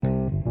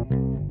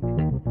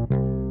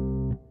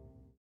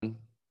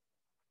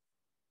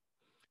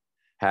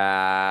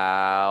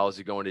How's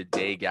it going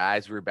today,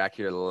 guys? We're back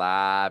here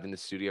live in the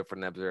studio for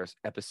another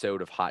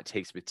episode of Hot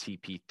Takes with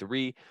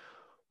TP3.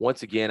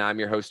 Once again, I'm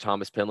your host,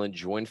 Thomas Penland,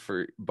 joined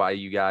by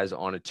you guys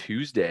on a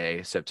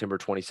Tuesday, September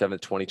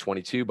 27th,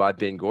 2022, by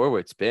Ben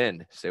Gorwitz.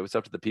 Ben, say what's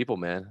up to the people,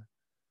 man.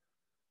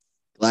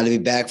 Glad to be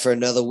back for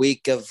another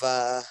week of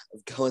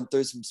going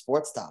through some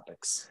sports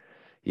topics.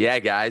 Yeah,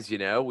 guys,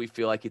 we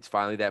feel like it's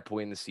finally that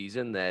point in the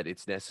season that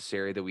it's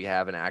necessary that we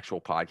have an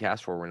actual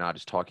podcast where we're not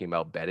just talking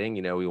about betting.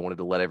 We wanted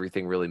to let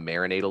everything really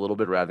marinate a little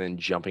bit rather than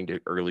jumping to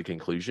early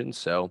conclusions.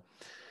 So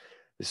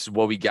this is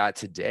what we got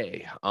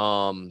today.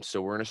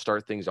 So we're going to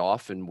start things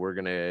off and we're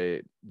going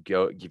to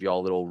give you all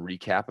a little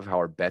recap of how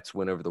our bets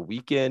went over the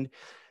weekend.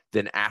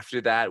 Then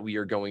after that, we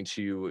are going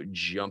to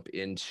jump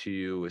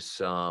into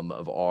some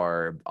of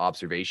our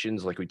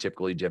observations like we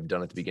typically have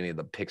done at the beginning of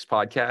the Picks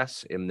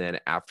podcast. And then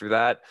after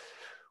that,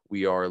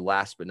 we are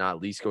last but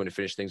not least going to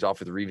finish things off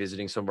with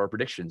revisiting some of our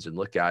predictions. And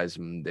look, guys,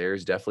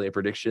 there's definitely a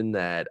prediction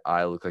that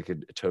I look like a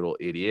total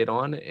idiot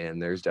on,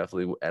 and there's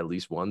definitely at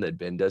least one that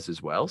Ben does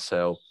as well.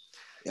 So,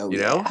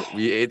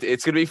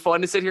 it's going to be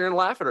fun to sit here and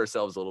laugh at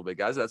ourselves a little bit,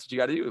 guys. That's what you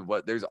got to do.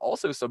 But there's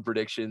also some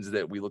predictions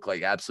that we look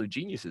like absolute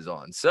geniuses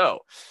on. So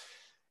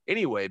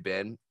anyway,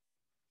 Ben,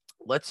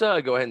 let's go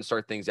ahead and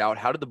start things out.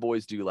 How did the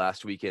boys do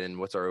last weekend, and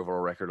what's our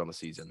overall record on the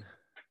season?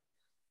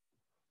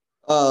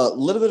 A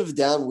little bit of a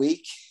down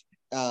week.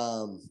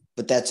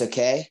 But that's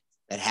okay.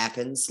 It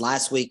happens.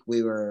 Last week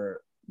we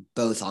were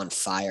both on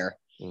fire.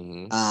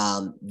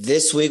 Mm-hmm.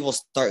 This week we'll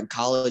start in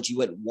college. You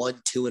went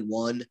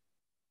 1-2-1.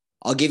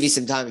 I'll give you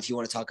some time if you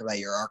want to talk about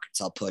your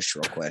Arkansas push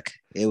real quick.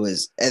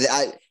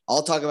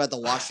 I'll talk about the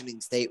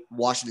Washington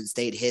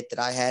State hit that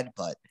I had,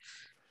 but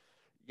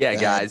yeah,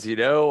 guys,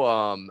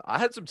 I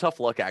had some tough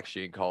luck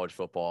actually in college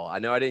football. I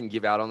know I didn't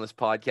give out on this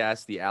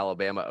podcast the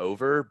Alabama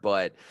over,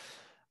 but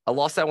I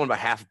lost that one by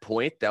half a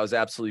point. That was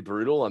absolutely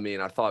brutal. I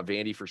mean, I thought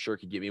Vandy for sure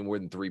could get me more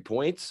than 3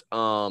 points.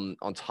 On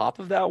top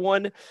of that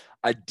one,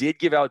 I did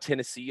give out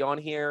Tennessee on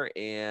here,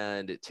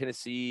 and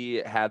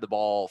Tennessee had the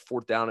ball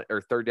third down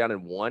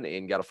and 1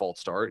 and got a false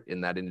start.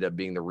 And that ended up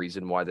being the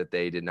reason why that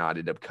they did not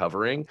end up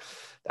covering.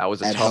 That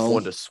was a tough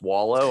one to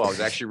swallow. I was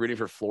actually rooting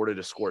for Florida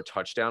to score a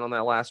touchdown on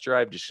that last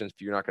drive. Just since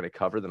if you're not going to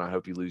cover, then I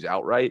hope you lose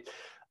outright.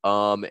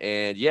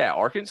 And yeah,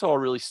 Arkansas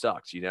really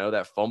sucked.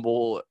 That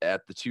fumble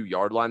at the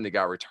 2-yard line that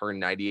got returned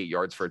 98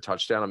 yards for a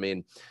touchdown. I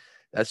mean,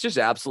 that's just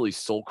absolutely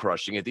soul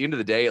crushing. At the end of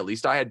the day, at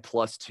least I had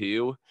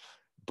 +2,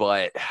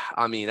 but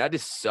I mean, that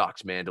just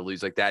sucks, man, to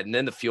lose like that. And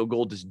then the field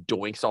goal just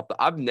doinks off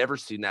I've never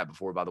seen that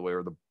before, by the way,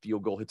 where the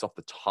field goal hits off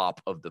the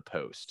top of the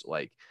post.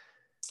 Like,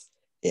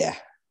 yeah,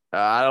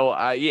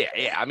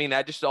 I mean,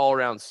 that just all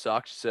around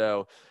sucked.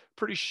 So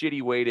pretty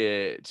shitty way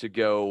to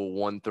go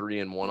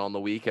 1-3-1 on the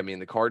week. I mean,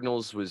 the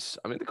Cardinals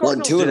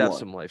did have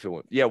some life.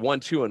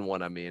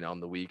 1-2-1. I mean,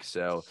 on the week.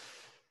 So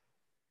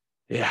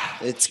yeah,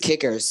 it's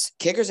kickers.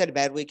 Kickers had a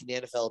bad week in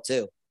the NFL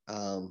too.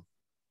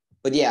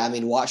 But yeah, I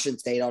mean, Washington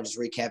State. I'll just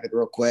recap it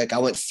real quick. I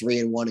went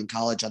 3-1 in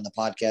college on the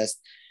podcast.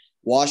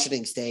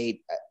 Washington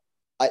State.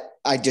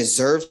 I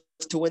deserved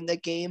to win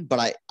that game,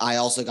 but I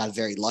also got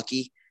very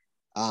lucky.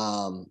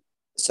 So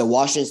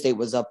Washington State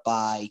was up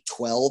by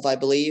 12, I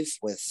believe,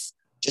 with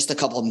just a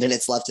couple of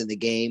minutes left in the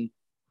game.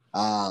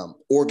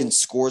 Oregon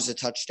scores a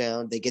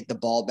touchdown. They get the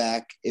ball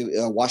back.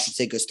 Washington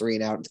State goes 3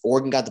 and out.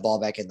 Oregon got the ball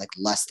back in like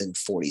less than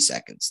 40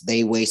 seconds.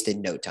 They wasted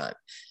no time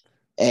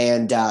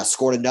and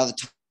scored another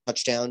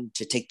touchdown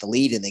to take the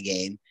lead in the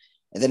game.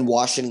 And then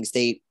Washington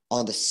State,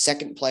 on the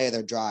second play of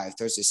their drive,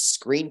 throws a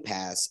screen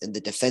pass, and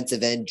the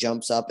defensive end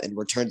jumps up and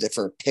returns it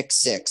for a pick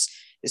 6.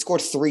 They scored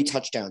 3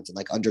 touchdowns in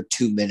like under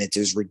 2 minutes. It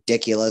was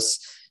ridiculous.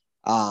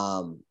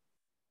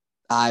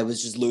 I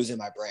was just losing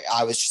my brain.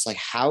 I was just like,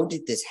 how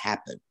did this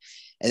happen?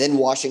 And then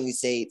Washington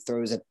State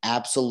throws an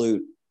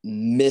absolute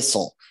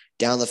missile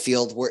down the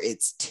field where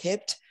it's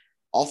tipped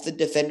off the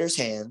defender's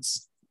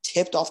hands,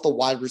 tipped off the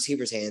wide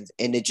receiver's hands,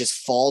 and it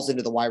just falls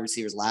into the wide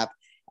receiver's lap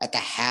at the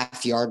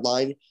half-yard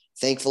line.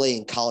 Thankfully,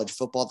 in college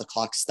football, the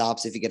clock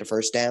stops if you get a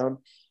first down.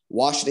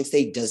 Washington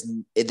State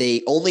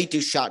they only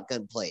do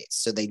shotgun plays.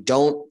 So they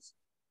don't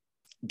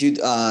do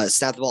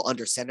snap the ball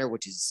under center,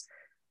 which is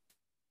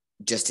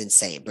just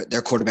insane, but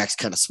their quarterback's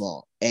kind of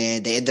small,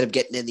 and they ended up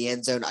getting in the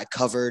end zone. I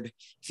covered.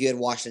 If you had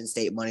Washington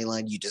State money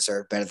line, you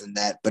deserve better than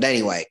that. But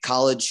anyway,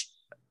 college,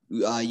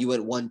 you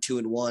went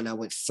 1-2-1. I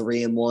went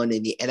 3-1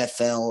 in the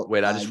NFL.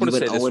 Wait, I just want to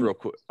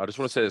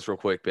say this real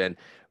quick, Ben.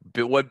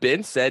 But what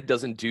Ben said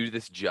doesn't do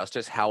this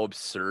justice how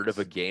absurd of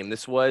a game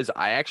this was.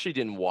 I actually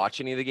didn't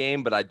watch any of the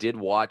game, but I did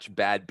watch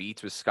Bad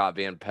Beats with Scott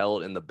Van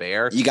Pelt and the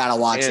Bear. You got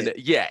to watch it.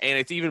 Yeah, and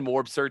it's even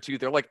more absurd, too.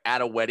 They're like at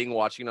a wedding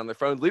watching it on their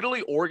phone.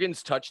 Literally,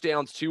 Oregon's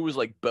touchdowns, too, was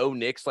like Bo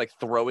Nix like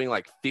throwing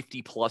like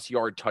 50-plus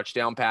yard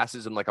touchdown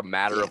passes in like a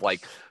matter of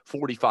like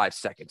 45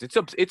 seconds.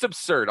 It's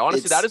absurd.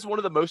 Honestly, that is one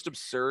of the most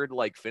absurd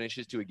like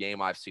finishes to a game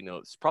I've seen.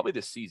 It's probably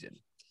this season.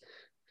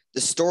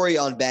 the story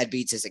on Bad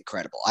Beats is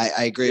incredible.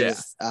 I agree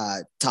with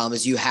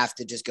Thomas. You have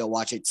to just go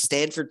watch it.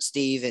 Stanford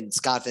Steve and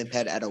Scott Van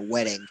Pelt at a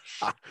wedding.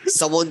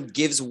 Someone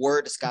gives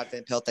word to Scott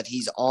Van Pelt that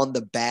he's on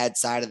the bad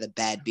side of the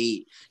bad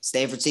beat.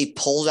 Stanford Steve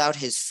pulls out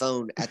his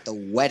phone at the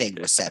wedding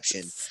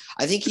reception.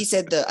 I think he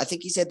said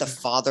the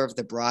father of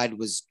the bride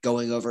was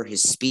going over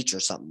his speech or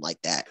something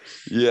like that.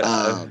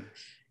 Yeah.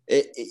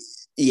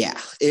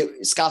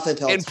 Scott Van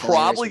Pelt, and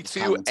probably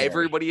too,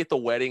 everybody at the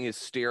wedding is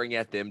staring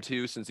at them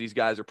too, since these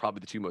guys are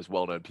probably the two most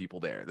well-known people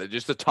there. They're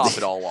just to top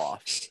it all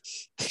off.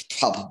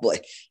 Probably.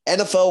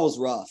 NFL was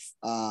rough.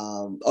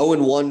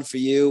 0-1 for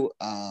you,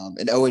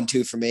 and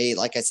 0-2 for me.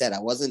 Like I said, I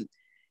wasn't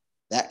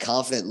that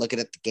confident looking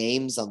at the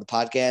games on the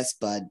podcast,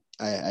 but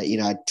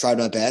I tried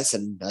my best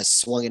and I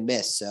swung and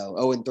missed. So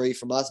 0-3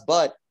 from us,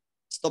 but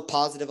still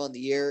positive on the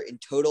year in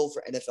total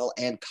for NFL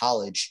and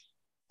college.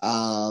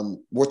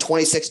 We're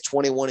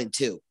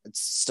 26-21-2.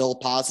 It's still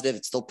positive.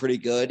 It's still pretty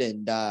good.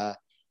 And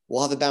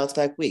we'll have a bounce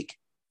back week.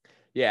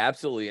 Yeah,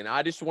 absolutely. And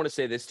I just want to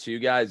say this too,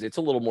 guys. It's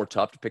a little more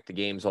tough to pick the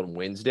games on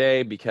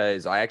Wednesday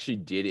because I actually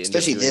did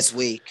especially this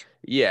week.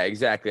 Yeah,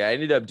 exactly. I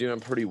ended up doing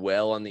pretty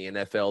well on the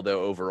NFL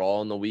though.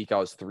 Overall in the week, I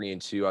was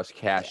 3-2. I was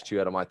cashed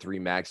 2 out of my 3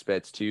 max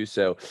bets too.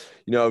 So,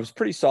 it was a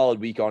pretty solid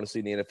week, honestly,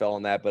 in the NFL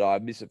on that. But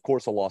of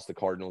course, I lost the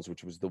Cardinals,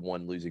 which was the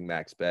one losing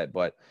max bet.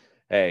 But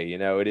hey,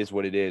 it is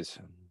what it is.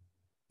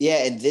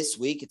 Yeah, and this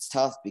week it's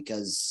tough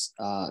because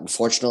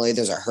unfortunately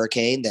there's a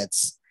hurricane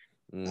that's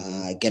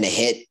going to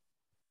hit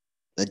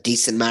a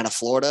decent amount of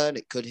Florida, and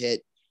it could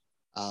hit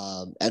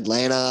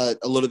Atlanta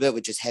a little bit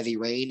with just heavy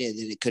rain, and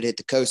then it could hit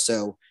the coast.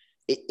 So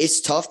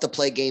it's tough to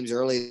play games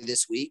early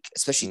this week,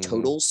 especially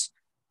totals,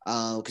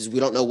 because we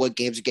don't know what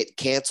games are getting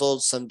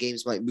canceled. Some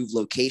games might move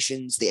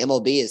locations. The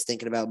MLB is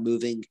thinking about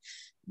moving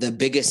the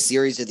biggest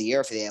series of the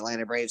year for the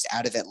Atlanta Braves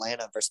out of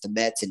Atlanta versus the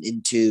Mets and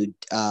into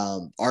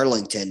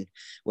Arlington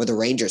where the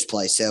Rangers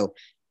play. So,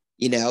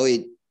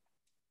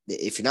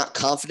 if you're not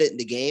confident in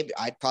the game,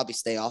 I'd probably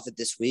stay off it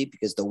this week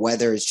because the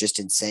weather is just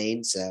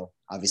insane. So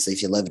obviously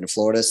if you live in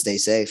Florida, stay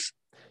safe.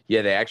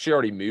 Yeah, they actually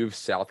already moved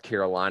South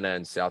Carolina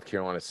and South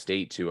Carolina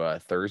State to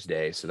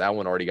Thursday. So that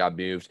one already got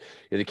moved.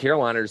 Yeah, the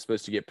Carolina is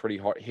supposed to get pretty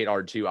hit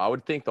hard too. I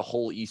would think the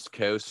whole East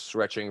Coast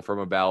stretching from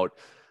about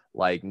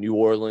like New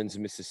Orleans,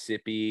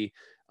 Mississippi,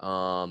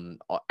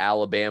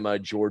 Alabama,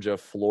 Georgia,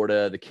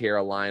 Florida, the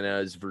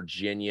Carolinas,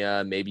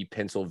 Virginia, maybe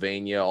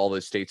Pennsylvania, all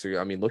those states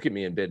are, look at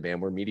me in bid, man.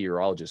 We're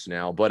meteorologists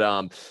now, but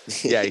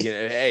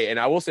hey, and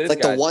I will say it's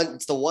this, like guys,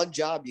 it's the one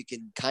job you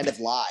can kind of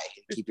lie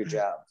and keep your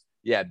job.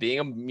 Yeah, being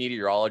a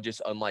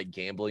meteorologist, unlike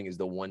gambling, is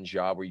the one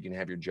job where you can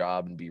have your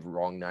job and be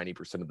wrong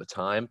 90% of the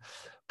time.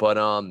 But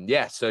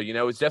so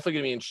it's definitely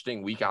gonna be an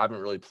interesting week. I haven't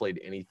really played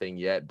anything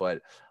yet,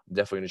 but I'm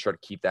definitely gonna try to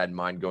keep that in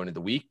mind going into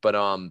the week. But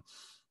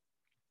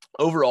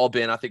overall,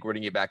 Ben, I think we're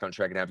going to get back on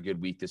track and have a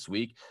good week this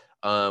week.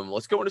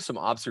 Let's go into some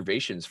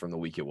observations from the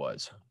week it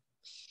was.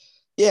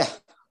 Yeah,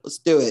 let's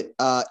do it.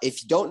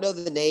 If you don't know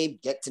the name,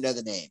 get to know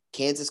the name.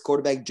 Kansas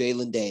quarterback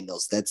Jalon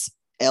Daniels. That's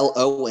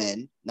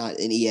Lon, not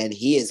Nen.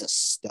 He is a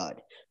stud.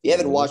 If you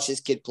haven't watched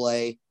this kid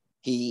play,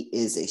 he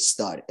is a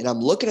stud. And I'm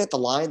looking at the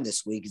line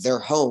this week. They're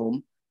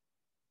home,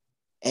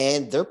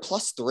 and they're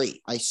 +3.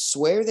 I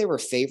swear they were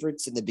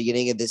favorites in the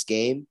beginning of this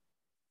game.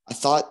 I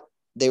thought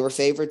they were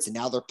favorites, and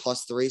now they're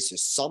 +3. So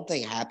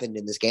something happened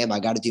in this game. I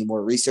got to do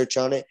more research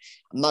on it.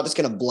 I'm not just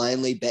going to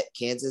blindly bet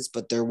Kansas,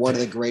 but they're one of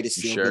the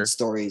greatest feel-good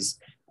stories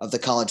of the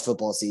college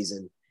football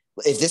season.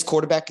 If this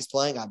quarterback is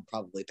playing, I'm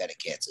probably betting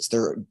Kansas.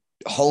 They're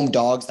home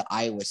dogs to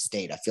Iowa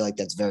State. I feel like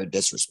that's very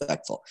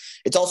disrespectful.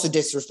 It's also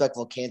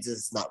disrespectful Kansas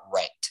is not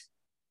ranked.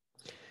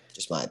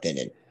 Just my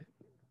opinion.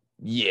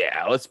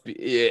 Yeah,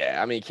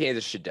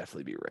 Kansas should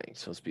definitely be ranked.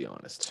 So let's be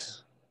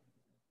honest.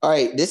 All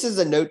right, this is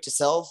a note to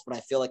self, but I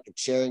feel like I'm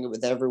sharing it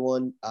with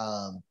everyone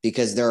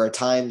because there are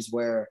times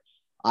where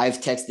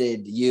I've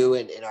texted you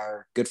and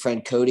our good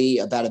friend Cody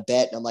about a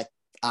bet, and I'm like,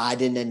 I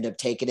didn't end up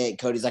taking it. And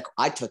Cody's like,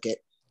 I took it,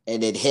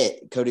 and it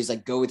hit. Cody's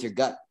like, go with your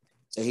gut.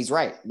 So he's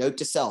right. Note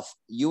to self,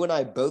 you and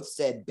I both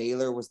said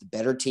Baylor was the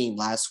better team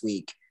last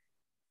week,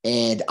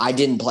 and I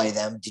didn't play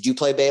them. Did you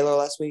play Baylor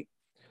last week?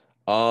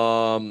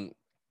 I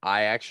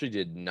actually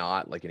did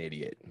not, like an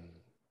idiot.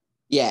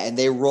 Yeah, and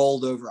they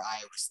rolled over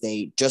Iowa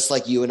State, just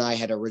like you and I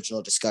had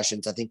original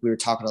discussions. I think we were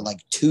talking on like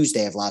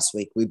Tuesday of last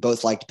week. We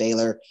both liked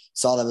Baylor,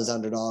 saw them as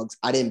underdogs.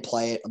 I didn't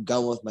play it. I'm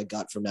going with my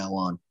gut from now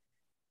on.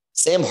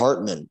 Sam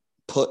Hartman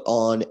put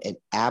on an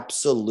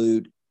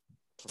absolute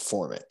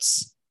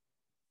performance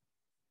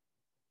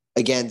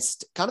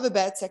against kind of a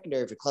bad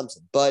secondary for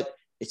Clemson, but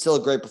it's still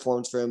a great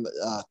performance for him.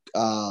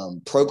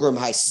 Program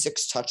high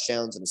 6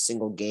 touchdowns in a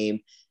single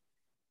game.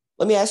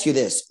 Let me ask you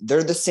this.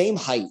 They're the same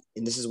height,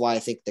 and this is why I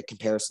think the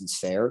comparison's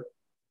fair.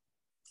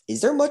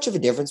 Is there much of a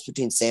difference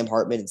between Sam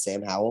Hartman and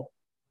Sam Howell?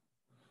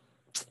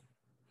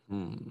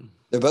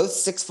 They're both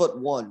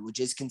 6'1",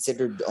 which is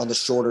considered on the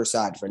shorter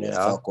side for an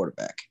NFL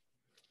quarterback.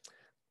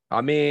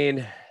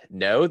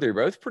 No, they're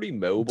both pretty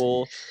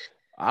mobile.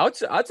 I'd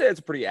say it's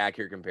a pretty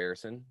accurate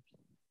comparison.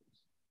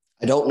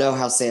 I don't know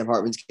how Sam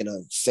Hartman's going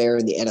to fare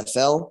in the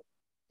NFL.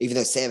 even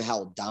though Sam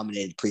Howell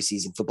dominated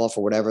preseason football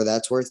for whatever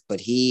that's worth,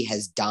 but he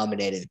has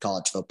dominated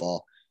college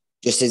football.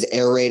 Just his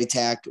air raid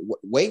attack.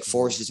 Wake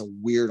Forest is a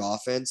weird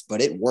offense,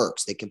 but it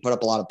works. They can put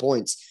up a lot of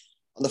points.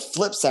 On the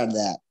flip side of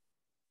that,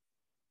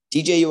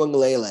 DJ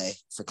Uiagalelei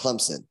for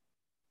Clemson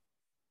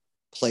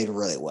played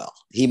really well.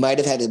 He might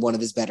have had one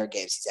of his better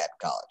games he's had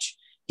in college.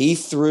 He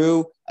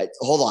threw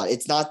hold on,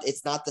 it's not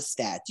the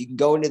stats. You can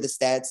go into the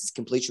stats, his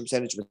completion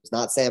percentage, but it's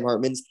not Sam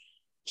Hartman's.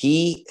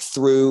 He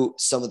threw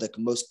some of the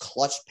most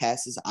clutch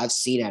passes I've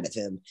seen out of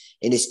him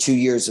in his 2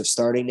 years of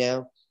starting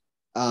now.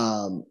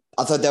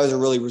 I thought that was a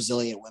really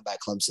resilient win by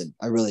Clemson.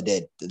 I really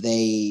did.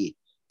 They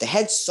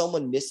had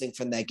someone missing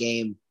from that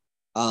game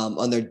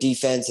on their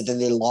defense, and then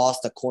they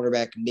lost a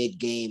cornerback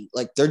mid-game.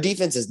 Like, their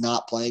defense is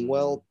not playing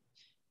well,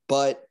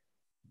 but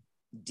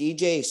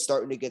DJ is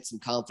starting to get some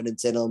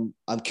confidence in him.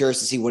 I'm curious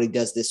to see what he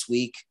does this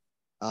week.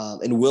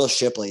 And Will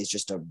Shipley is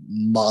just a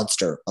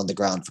monster on the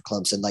ground for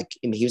Clemson. Like,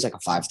 I mean, he was like a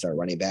 5-star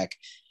running back.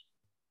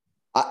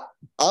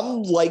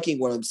 I'm liking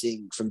what I'm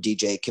seeing from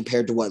DJ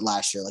compared to what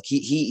last year. Like,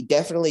 he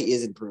definitely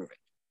is improving.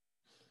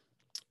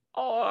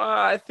 Oh,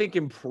 I think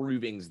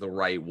improving is the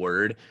right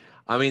word.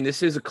 I mean,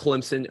 this is a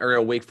Clemson or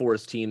a Wake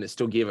Forest team that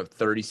still gave up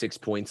 36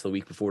 points the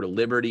week before to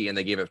Liberty, and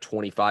they gave up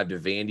 25 to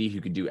Vandy,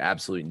 who could do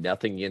absolutely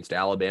nothing against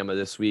Alabama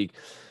this week.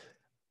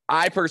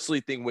 I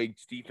personally think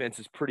Wake's defense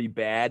is pretty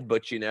bad,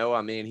 but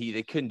I mean,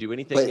 they couldn't do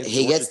anything. But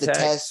he gets the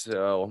test.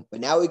 So,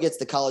 but now he gets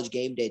the college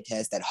game day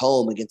test at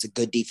home against a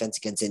good defense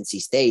against NC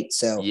State.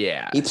 So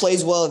yeah, he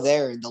plays well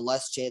there, and the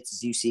less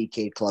chances you see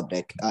Cade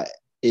Klubnik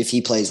if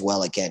he plays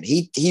well again.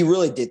 He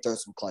really did throw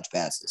some clutch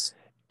passes.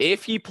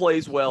 If he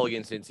plays well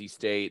against NC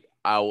State,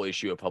 I will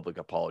issue a public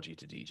apology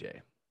to DJ.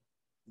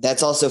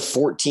 That's also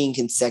 14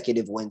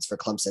 consecutive wins for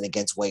Clemson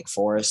against Wake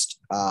Forest.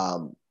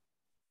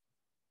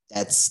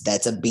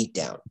 That's a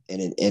beatdown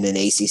in an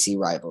ACC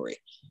rivalry.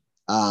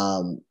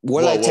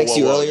 What did I text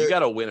you earlier? You got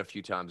to win a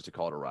few times to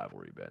call it a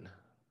rivalry, Ben.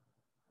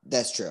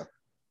 That's true.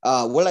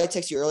 What did I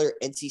text you earlier?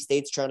 NC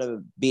State's trying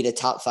to beat a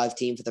top 5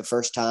 team for the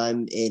first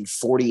time in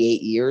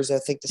 48 years, I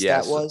think the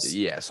stat was.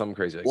 Yeah, something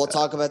crazy like we'll that.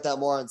 talk about that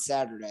more on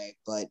Saturday.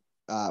 But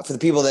for the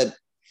people that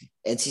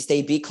NC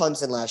State beat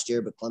Clemson last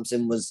year, but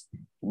Clemson was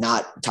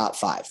not top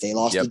 5. They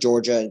lost to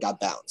Georgia and got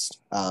bounced.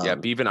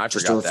 Even I forgot that.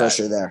 Just a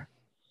refresher there.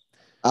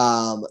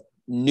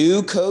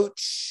 New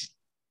coach,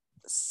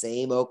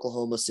 same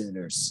Oklahoma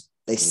Sooners.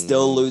 They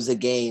still lose a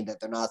game that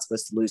they're not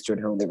supposed to lose to at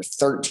home. They were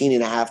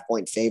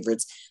 13.5-point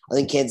favorites. I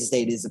think Kansas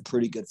State is a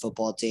pretty good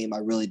football team. I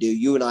really do.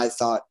 You and I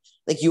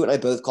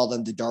both called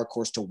them the dark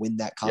horse to win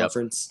that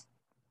conference.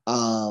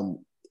 Yep.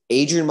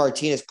 Adrian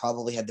Martinez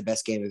probably had the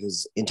best game of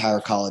his entire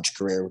college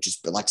career, which is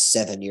like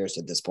 7 years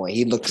at this point.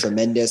 He looked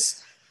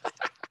tremendous.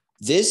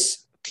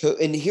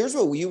 And here's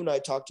what you and I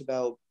talked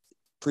about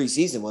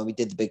preseason when we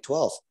did the Big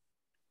 12.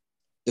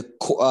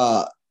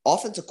 The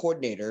offensive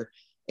coordinator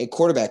and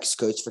quarterbacks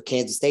coach for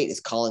Kansas State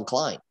is Colin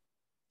Klein.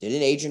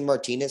 Didn't Adrian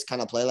Martinez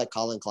kind of play like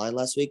Colin Klein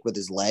last week with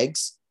his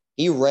legs?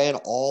 He ran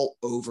all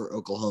over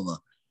Oklahoma,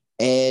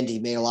 and he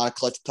made a lot of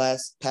clutch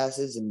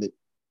passes, and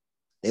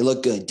they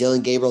look good.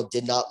 Dylan Gabriel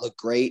did not look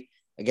great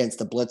against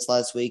the blitz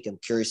last week. I'm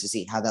curious to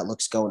see how that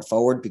looks going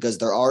forward because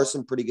there are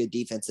some pretty good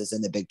defenses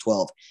in the Big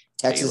 12.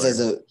 Texas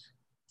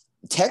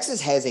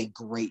has a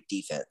great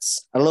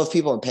defense. I don't know if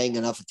people are paying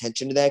enough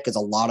attention to that because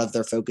a lot of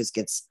their focus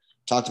gets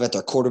talked about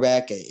their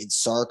quarterback and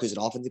Sark, who's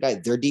an offensive guy.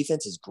 Their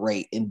defense is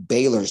great, and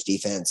Baylor's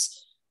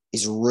defense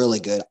is really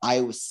good.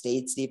 Iowa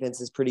State's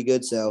defense is pretty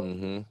good.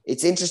 So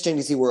it's interesting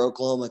to see where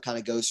Oklahoma kind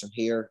of goes from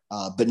here.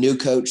 But new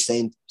coach,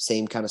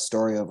 same kind of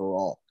story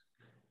overall.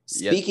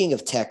 Speaking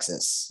of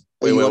Texas.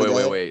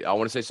 Wait. I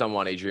want to say something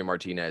on Adrian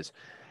Martinez.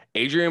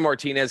 Adrian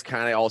Martinez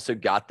kind of also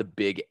got the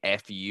big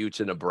FU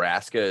to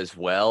Nebraska as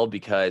well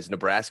because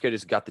Nebraska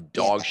just got the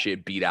dog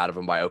shit beat out of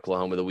him by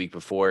Oklahoma the week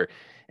before.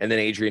 And then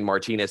Adrian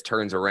Martinez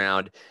turns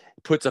around,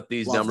 puts up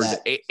these numbers.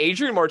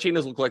 Adrian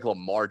Martinez looked like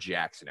Lamar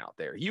Jackson out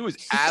there. He was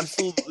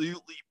absolutely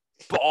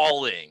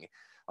balling.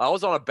 I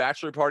was on a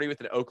bachelor party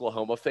with an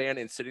Oklahoma fan,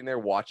 and sitting there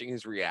watching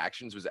his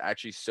reactions was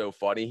actually so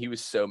funny. He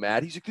was so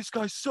mad. He's like, this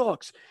guy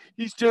sucks.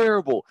 He's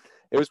terrible.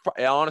 It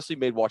honestly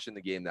made watching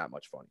the game that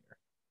much funnier.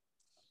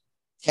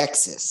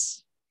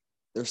 Texas.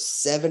 They're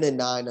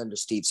 7-9 under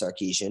Steve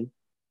Sarkisian.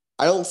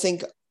 I don't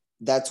think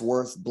that's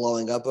worth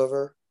blowing up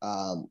over.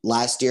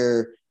 Last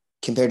year,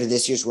 compared to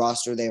this year's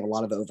roster, they have a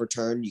lot of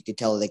overturn. You could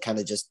tell they kind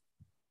of just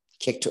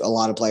kicked a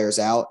lot of players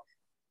out.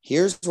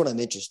 Here's what I'm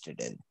interested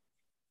in.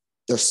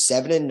 They're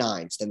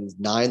 7-9, so that means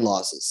 9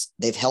 losses.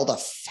 They've held a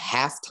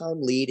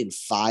halftime lead in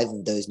 5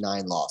 of those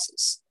 9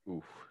 losses.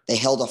 Oof. They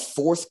held a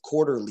fourth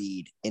quarter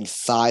lead in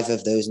 5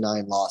 of those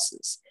 9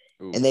 losses.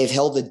 Oof. And they've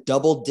held a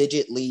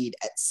double-digit lead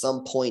at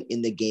some point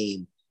in the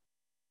game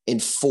in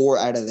 4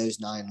 out of those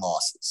 9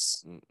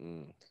 losses.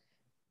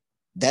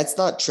 That's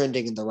not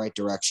trending in the right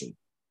direction.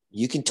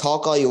 You can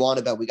talk all you want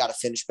about we got to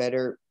finish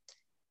better.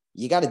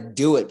 You got to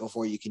do it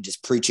before you can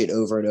just preach it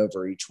over and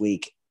over each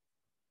week.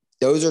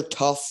 Those are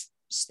tough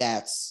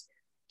stats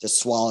to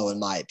swallow, in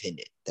my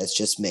opinion. That's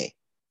just me.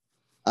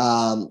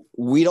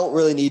 We don't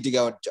really need to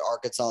go to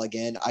Arkansas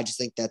again. I just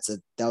think that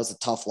was a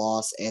tough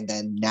loss. And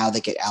then now they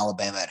get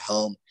Alabama at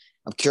home.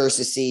 I'm curious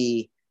to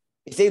see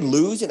if they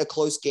lose in a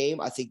close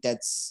game. I think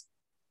that's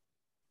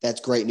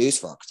great news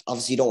for Arkansas.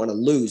 Obviously, you don't want to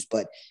lose,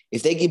 but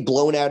if they get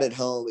blown out at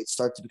home, it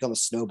starts to become a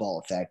snowball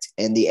effect.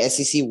 And the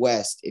SEC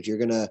West, if you're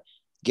going to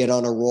get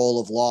on a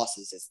roll of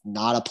losses, it's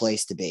not a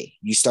place to be.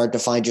 You start to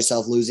find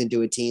yourself losing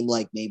to a team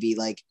like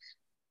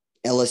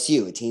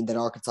LSU, a team that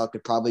Arkansas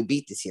could probably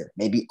beat this year.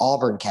 Maybe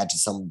Auburn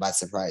catches someone by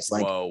surprise.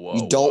 Like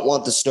you don't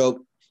want the snow.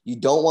 You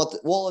don't want the.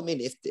 Well, I mean,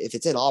 if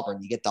it's in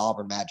Auburn, you get the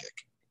Auburn magic.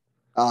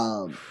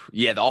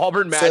 Yeah, the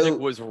Auburn magic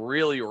was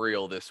really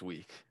real this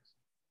week.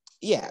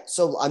 Yeah,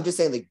 so I'm just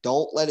saying, like,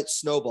 don't let it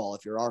snowball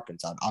if you're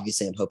Arkansas.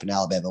 Obviously, I'm hoping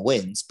Alabama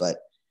wins, but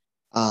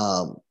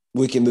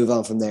we can move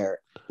on from there.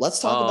 Let's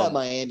talk about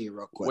Miami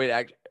real quick.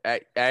 Wait,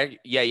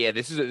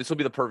 this will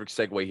be the perfect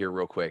segue here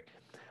real quick.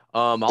 I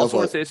also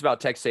want to say this about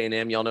Texas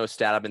A&M. Y'all know a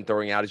stat I've been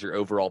throwing out as your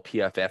overall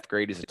PFF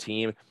grade as a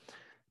team.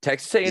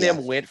 Texas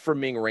A&M went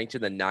from being ranked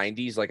in the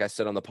 90s, like I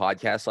said on the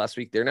podcast last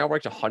week. They're now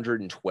ranked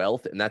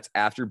 112th, and that's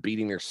after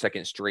beating their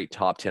second straight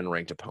top 10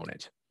 ranked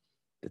opponent.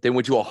 They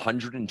went to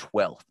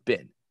 112th.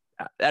 Ben,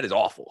 that is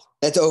awful.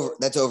 That's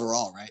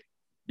overall, right?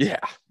 Yeah.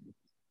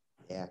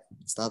 Yeah,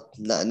 it's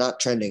not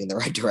trending in the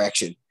right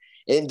direction.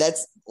 And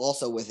that's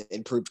also with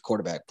improved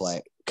quarterback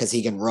play because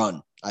he can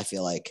run, I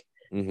feel like.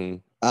 Mm-hmm.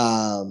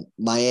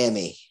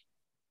 Miami.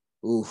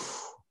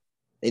 Oof.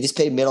 They just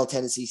paid Middle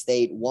Tennessee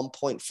State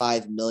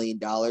 $1.5 million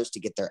to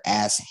get their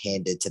ass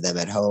handed to them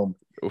at home.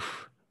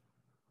 Oof.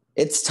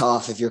 It's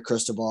tough if you're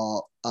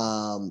Cristobal.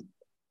 I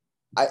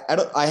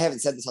haven't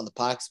said this on the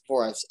podcast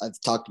before.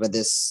 I've talked about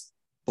this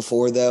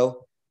before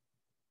though.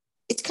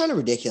 It's kind of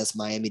ridiculous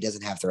Miami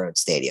doesn't have their own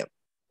stadium.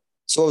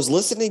 So I was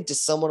listening to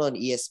someone on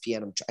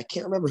ESPN. I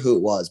can't remember who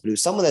it was, but it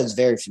was someone that was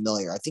very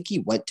familiar. I think he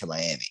went to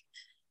Miami.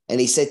 And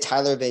he said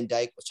Tyler Van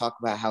Dyke was talking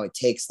about how it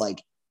takes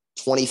like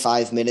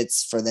 25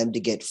 minutes for them to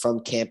get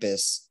from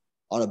campus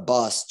on a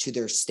bus to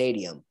their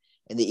stadium.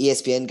 And the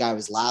ESPN guy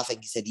was laughing.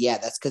 He said, yeah,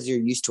 that's because you're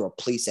used to a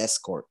police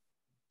escort.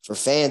 For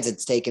fans,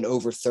 it's taken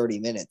over 30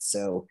 minutes.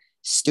 So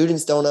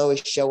students don't always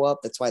show up.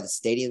 That's why the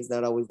stadium's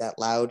not always that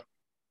loud.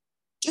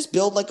 Just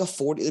build like a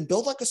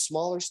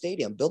smaller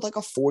stadium. Build like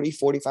a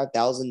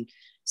 45,000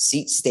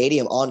 seat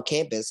stadium on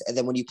campus. And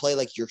then when you play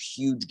like your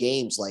huge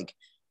games, like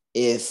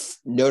if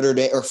Notre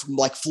Dame or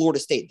like Florida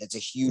State, that's a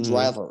huge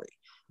rivalry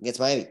against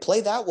Miami, play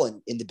that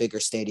one in the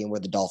bigger stadium where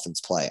the Dolphins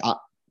play. I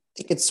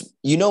think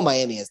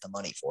Miami has the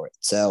money for it.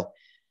 So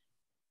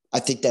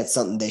I think that's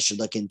something they should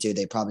look into.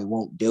 They probably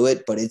won't do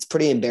it, but it's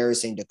pretty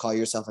embarrassing to call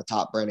yourself a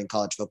top brand in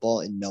college football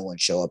and no one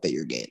show up at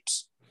your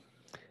games.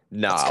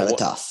 It's kind of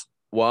tough.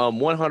 Well,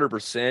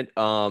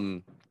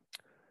 100%.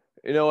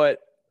 You know what?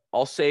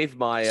 I'll save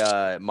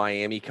my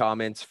Miami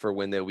comments for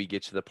when we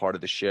get to the part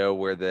of the show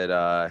where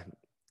that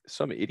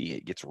some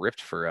idiot gets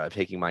ripped for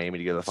taking Miami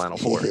to go to the Final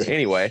Four.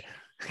 Anyway,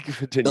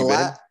 continue.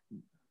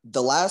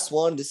 The last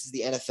one, this is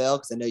the NFL,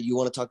 because I know you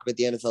want to talk about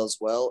the NFL as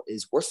well,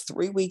 is we're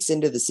 3 weeks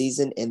into the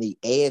season, and the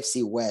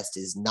AFC West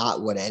is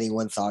not what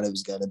anyone thought it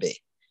was going to be.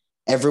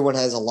 Everyone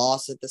has a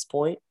loss at this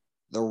point.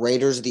 The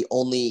Raiders are the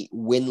only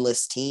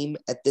winless team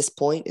at this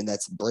point, and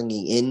that's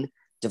bringing in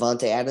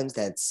Devontae Adams.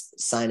 That's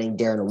signing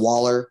Darren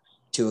Waller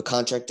to a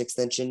contract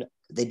extension.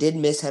 They did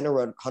miss Hunter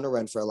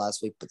Renfrow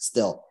last week, but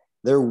still,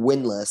 they're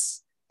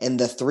winless. And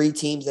the 3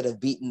 teams that have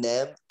beaten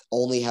them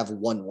only have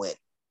 1 win.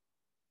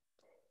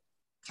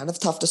 Kind of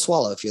tough to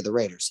swallow if you're the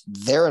Raiders.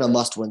 They're in a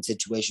must-win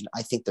situation.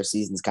 I think their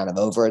season's kind of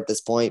over at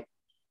this point.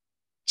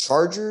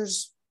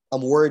 Chargers,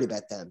 I'm worried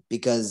about them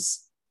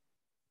because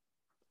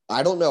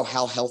I don't know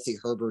how healthy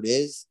Herbert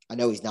is. I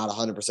know he's not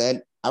 100%.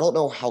 I don't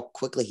know how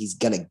quickly he's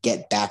going to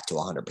get back to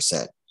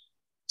 100%.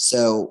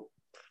 So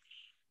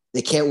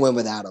they can't win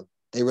without him.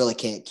 They really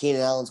can't.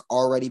 Keenan Allen's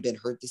already been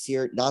hurt this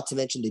year. Not to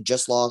mention they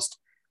just lost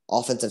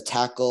offensive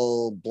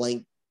tackle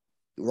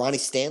Ronnie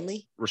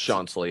Stanley?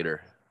 Rashawn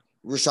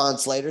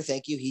Slater,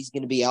 thank you. He's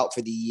going to be out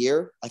for the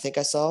year, I think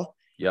I saw.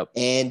 Yep.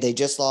 And they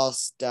just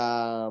lost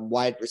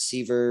wide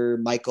receiver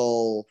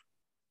Michael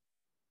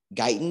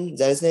Guyton. Is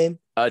that his name?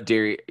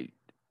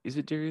 Is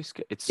it Darius?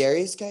 It's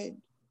Darius Guyton?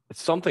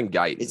 It's something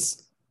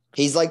Guyton.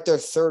 He's like their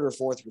 3rd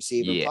or 4th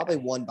receiver, probably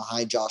one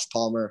behind Josh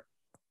Palmer.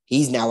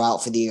 He's now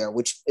out for the year,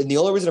 and the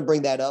only reason to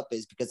bring that up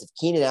is because if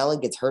Keenan Allen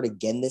gets hurt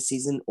again this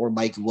season, or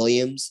Mike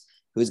Williams,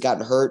 who's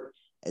gotten hurt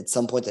at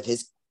some point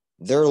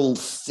they're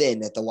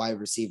thin at the wide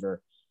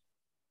receiver.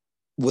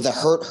 With a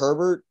hurt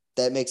Herbert,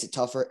 that makes it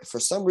tougher. For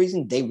some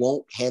reason, they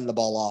won't hand the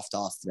ball off to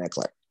Austin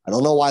Eckler. I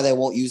don't know why they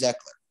won't use Eckler,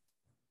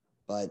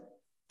 but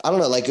I don't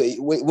know. Like,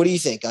 what do you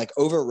think? Like,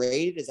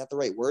 overrated? Is that the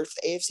right word for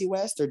the AFC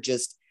West, or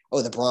just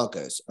the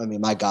Broncos? I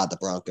mean, my God, the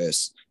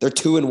Broncos. They're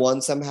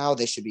 2-1 somehow.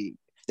 They could be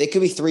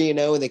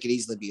 3-0, and they could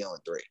easily be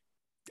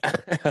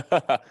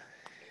 0-3.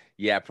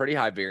 Yeah, pretty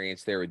high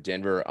variance there with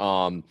Denver.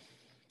 I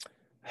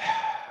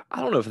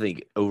don't know if I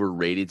think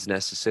overrated is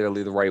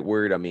necessarily the right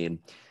word. I mean,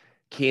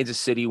 Kansas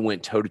City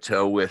went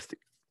toe-to-toe with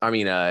 –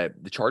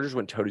 the Chargers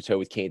went toe-to-toe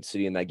with Kansas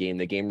City in that game.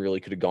 The game really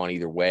could have gone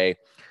either way.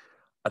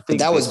 I But think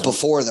that was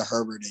before the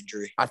Herbert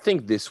injury. I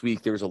think this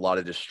week there was a lot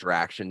of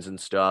distractions and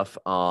stuff.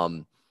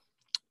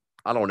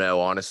 I don't know,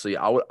 honestly.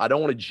 I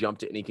don't want to jump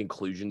to any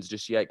conclusions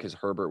just yet because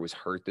Herbert was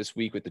hurt this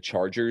week with the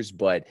Chargers,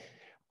 but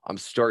I'm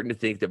starting to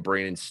think that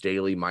Brandon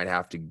Staley might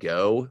have to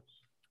go.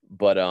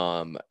 But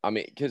I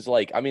mean, because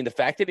the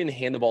fact they didn't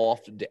hand the ball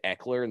off to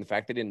Eckler and the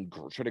fact they didn't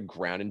try to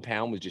ground and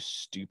pound was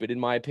just stupid in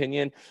my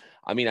opinion.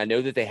 I mean, I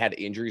know that they had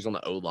injuries on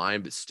the O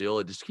line, but still,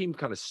 it just seemed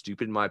kind of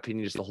stupid in my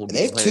opinion. Just the whole And game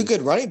they have plan. two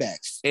good running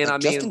backs. And like I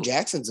mean, Justin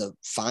Jackson's a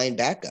fine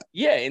backup.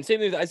 yeah, and same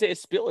thing with Isaiah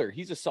Spiller.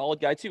 He's a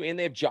solid guy too, and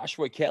they have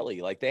Joshua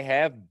Kelly. Like they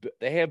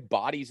have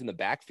bodies in the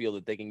backfield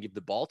that they can give the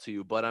ball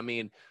to. But I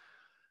mean,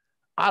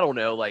 I don't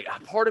know. Like,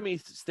 part of me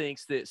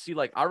thinks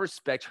that, I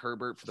respect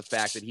Herbert for the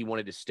fact that he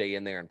wanted to stay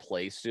in there and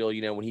play still,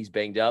 when he's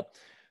banged up.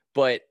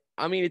 But,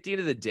 I mean, at the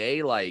end of the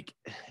day,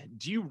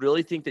 do you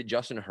really think that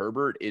Justin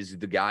Herbert is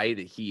the guy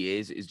that he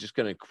is just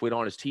going to quit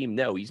on his team?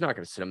 No, he's not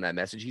going to send him that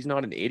message. He's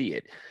not an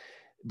idiot.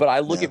 But I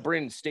look at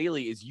Brandon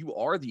Staley as you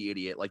are the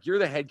idiot. Like, you're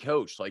the head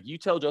coach. Like, you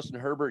tell Justin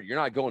Herbert you're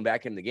not going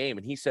back in the game,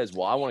 and he says,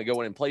 well, I want to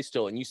go in and play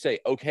still. And you say,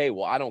 okay,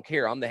 well, I don't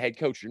care. I'm the head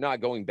coach. You're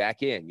not going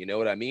back in. You know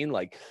what I mean?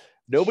 Like,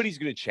 nobody's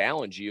going to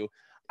challenge you.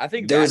 I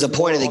think there was a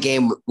point in the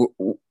game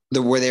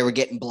where they were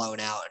getting blown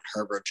out, and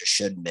Herbert just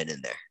shouldn't have been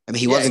in there. I mean,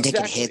 he wasn't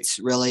taking hits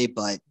really,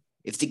 but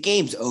if the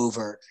game's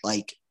over,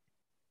 and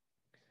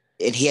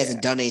he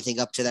hasn't done anything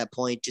up to that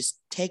point,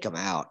 just take him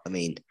out. I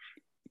mean,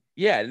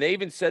 yeah, and they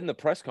even said in the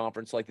press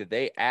conference that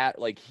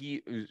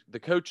the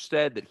coach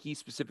said that he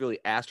specifically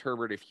asked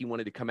Herbert if he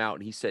wanted to come out,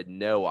 and he said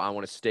no, I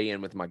want to stay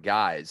in with my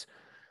guys.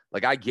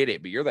 Like, I get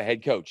it, but you're the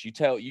head coach. You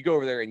go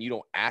over there and you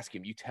don't ask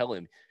him. You tell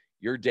him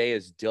your day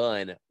is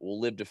done.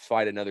 We'll live to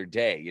fight another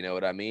day. You know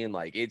what I mean?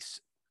 Like,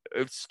 it's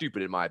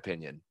stupid in my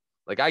opinion.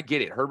 Like, I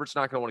get it. Herbert's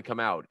not going to want to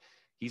come out.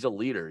 He's a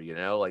leader,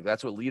 like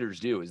that's what leaders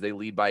do, is they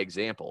lead by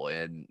example.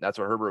 And that's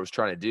what Herbert was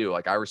trying to do.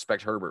 Like, I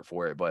respect Herbert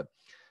for it, but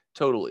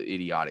total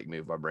idiotic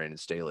move by Brandon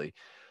Staley.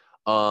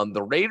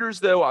 The Raiders,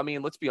 though, I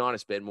mean, let's be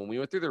honest, Ben, when we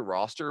went through their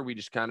roster, we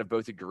just kind of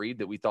both agreed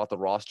that we thought the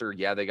roster,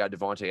 they got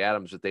Devontae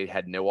Adams, but they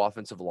had no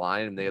offensive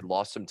line and they had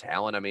lost some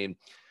talent. I mean,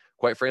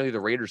 quite frankly, the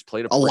Raiders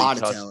played a lot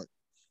of talent.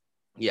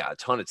 Yeah, a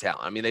ton of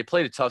talent. I mean, they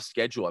played a tough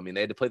schedule. I mean,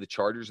 they had to play the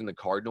Chargers and the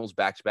Cardinals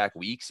back-to-back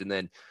weeks. And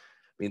then,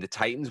 I mean, the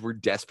Titans were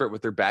desperate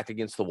with their back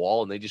against the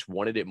wall, and they just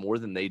wanted it more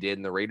than they did.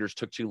 And the Raiders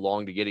took too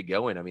long to get it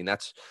going. I mean,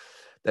 that's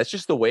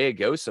just the way it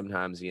goes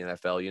sometimes in the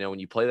NFL, when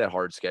you play that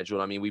hard schedule.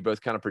 I mean, we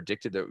both kind of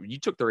predicted that you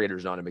took the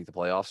Raiders on to make the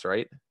playoffs,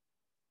 right?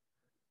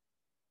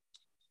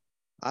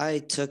 I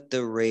took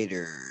the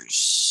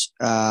Raiders.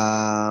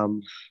 I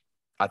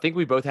think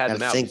we both had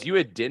them out because you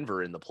had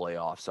Denver in the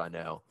playoffs, I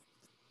know.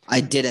 I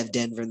did have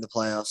Denver in the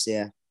playoffs,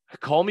 yeah.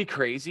 Call me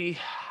crazy.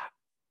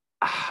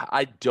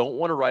 I don't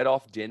want to write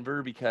off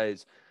Denver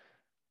because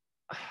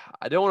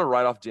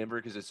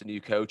it's a new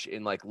coach.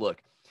 And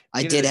look,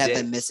 I did have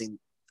them missing.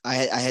 I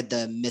had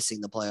them missing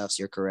the playoffs.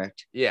 You're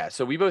correct. Yeah,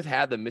 so we both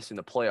had them missing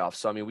the playoffs.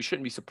 So I mean, we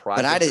shouldn't be surprised.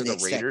 But I didn't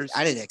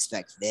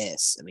expect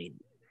this. I mean,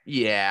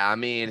 yeah, I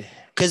mean,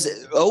 because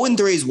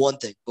 0-3 is one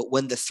thing, but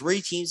when the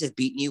three teams that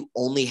beaten you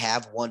only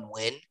have one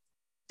win,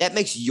 that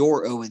makes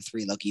your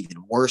 0-3 look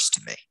even worse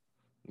to me.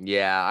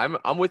 Yeah,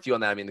 I'm with you on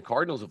that. I mean, the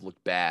Cardinals have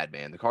looked bad,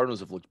 man. The Cardinals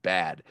have looked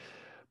bad.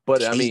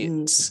 But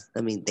Titans, I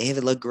mean, they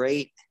haven't looked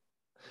great.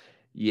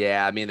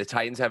 Yeah, I mean, the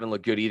Titans haven't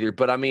looked good either.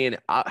 But I mean,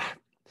 I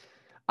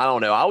don't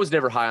know. I was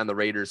never high on the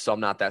Raiders, so I'm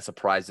not that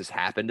surprised this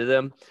happened to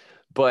them.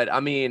 But I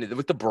mean,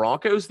 with the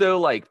Broncos,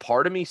 though,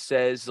 part of me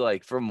says,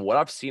 from what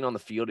I've seen on the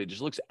field, it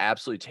just looks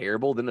absolutely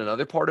terrible. Then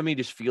another part of me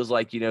just feels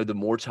like, the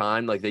more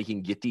time, they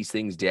can get these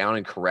things down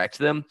and correct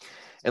them.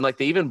 And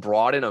they even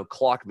brought in a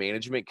clock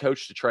management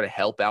coach to try to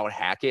help out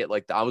Hackett.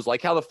 I was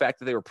how the fact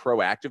that they were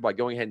proactive by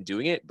going ahead and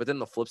doing it. But then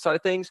the flip side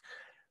of things,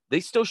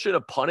 they still should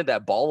have punted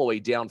that ball away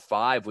down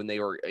 5 when they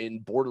were in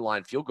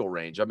borderline field goal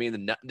range. I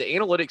mean, the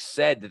analytics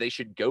said that they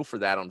should go for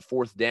that on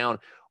 4th down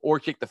or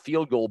kick the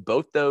field goal.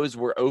 Both those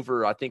were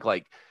over, I think,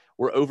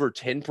 were over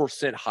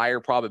 10% higher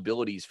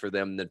probabilities for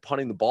them than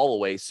punting the ball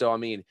away. So, I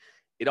mean,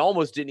 it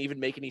almost didn't even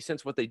make any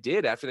sense what they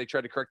did after they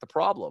tried to correct the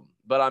problem.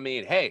 But, I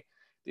mean, hey,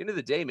 at the end of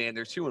the day, man,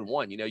 they're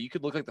 2-1. You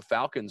could look like the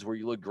Falcons where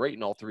you look great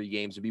in all 3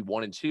 games and be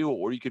 1-2,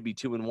 or you could be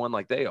 2-1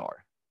 like they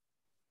are.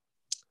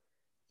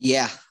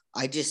 Yeah,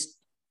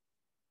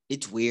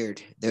 it's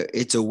weird.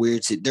 It's a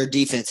weird. Their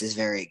defense is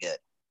very good.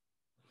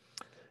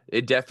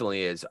 It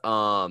definitely is.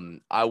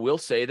 I will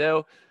say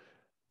though,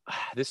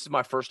 this is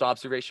my first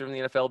observation from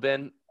the NFL,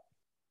 Ben.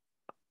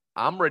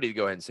 I'm ready to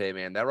go ahead and say,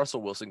 man, that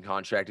Russell Wilson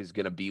contract is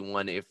going to be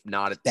one, if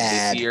not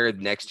this year,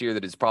 next year,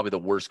 that is probably the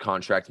worst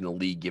contract in the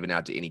league given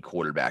out to any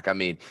quarterback. I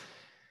mean,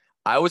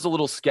 I was a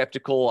little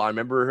skeptical. I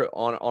remember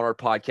on our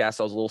podcast,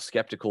 I was a little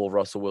skeptical of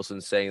Russell Wilson,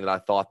 saying that I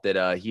thought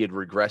that he had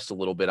regressed a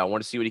little bit. I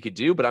want to see what he could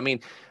do. But, I mean,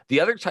 the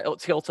other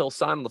telltale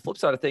sign on the flip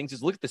side of things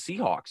is look at the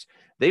Seahawks.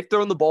 They've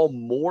thrown the ball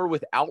more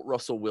without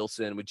Russell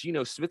Wilson, with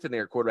Geno Smith in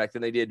their quarterback,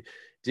 than they did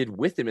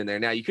with him in there.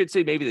 Now, you could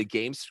say maybe the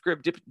game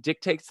script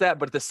dictates that,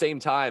 but at the same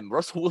time,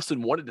 Russell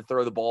Wilson wanted to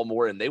throw the ball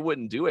more, and they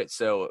wouldn't do it.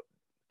 So,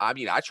 I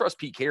mean, I trust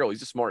Pete Carroll.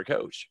 He's a smart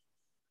coach.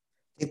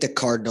 think the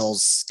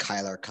Cardinals'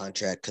 Kyler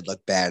contract could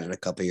look bad in a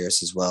couple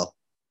years as well.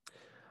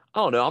 I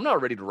don't know. I'm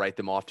not ready to write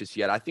them off just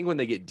yet. I think when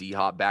they get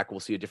D-Hop back,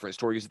 we'll see a different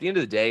story. Because at the end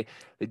of the day,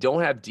 they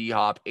don't have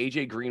D-Hop.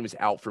 A.J. Green was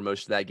out for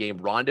most of that game.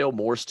 Rondale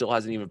Moore still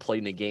hasn't even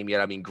played in a game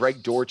yet. I mean,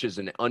 Greg Dortch is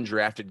an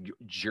undrafted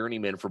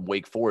journeyman from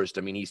Wake Forest.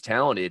 I mean, he's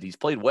talented. He's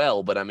played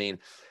well, but I mean,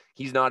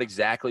 he's not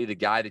exactly the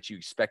guy that you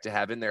expect to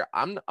have in there.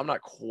 I'm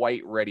not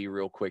quite ready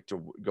real quick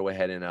to go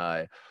ahead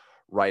and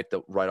write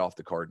off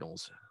the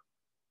Cardinals.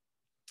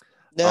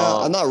 No,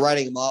 I'm not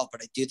writing him off,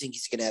 but I do think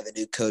he's going to have a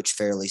new coach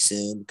fairly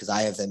soon because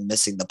I have them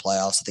missing the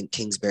playoffs. I think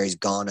Kingsbury's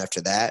gone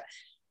after that.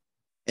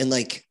 And,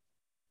 like,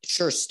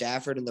 sure,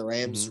 Stafford and the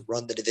Rams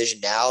run the division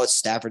now.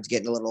 Stafford's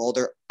getting a little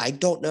older. I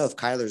don't know if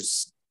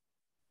Kyler's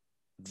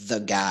the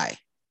guy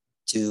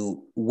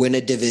to win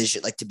a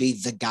division, like to be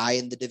the guy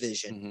in the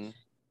division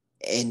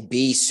and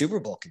be Super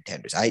Bowl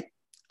contenders. I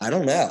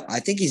don't know. I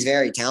think he's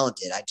very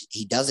talented.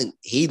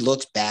 He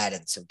looks bad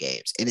in some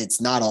games, and it's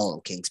not all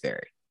on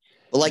Kingsbury.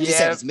 But like you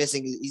said,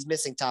 he's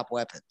missing top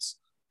weapons.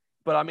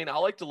 But I mean, I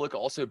like to look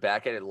also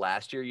back at it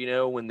last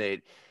year, when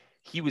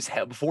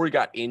before he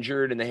got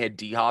injured and they had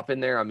D-Hop in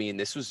there. I mean,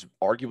 this was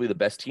arguably the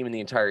best team in the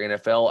entire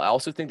NFL. I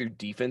also think their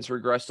defense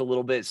regressed a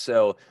little bit.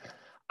 So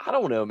I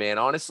don't know, man.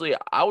 Honestly,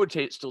 I would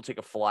still take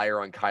a flyer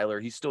on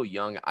Kyler. He's still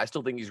young. I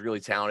still think he's really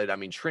talented. I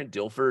mean, Trent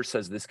Dilfer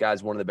says this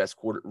guy's one of the best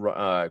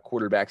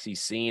quarterbacks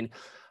he's seen.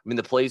 I mean,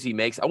 the plays he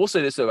makes. I will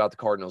say this, though, about the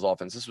Cardinals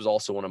offense. This was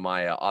also one of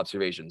my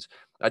observations.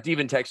 I've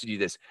even texted you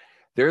this.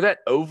 They're that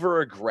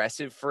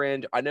over-aggressive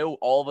friend. I know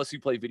all of us who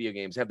play video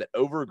games have that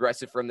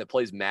over-aggressive friend that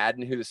plays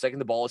Madden, who the second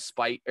the ball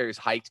is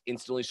hiked,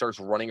 instantly starts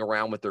running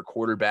around with their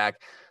quarterback,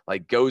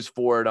 like goes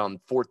for it on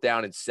 4th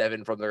down and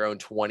 7 from their own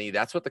 20.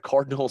 That's what the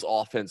Cardinals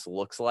offense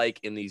looks like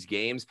in these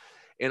games.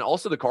 And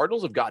also the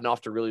Cardinals have gotten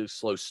off to really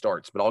slow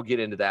starts, but I'll get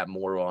into that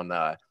more on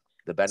the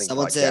betting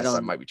podcast.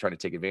 I might be trying to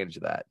take advantage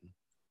of that.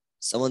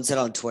 Someone said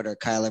on Twitter,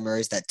 Kyler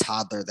Murray's that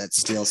toddler that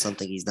steals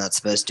something he's not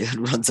supposed to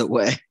and runs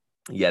away.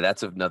 Yeah,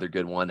 that's another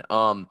good one.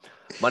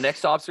 My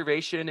next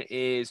observation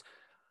is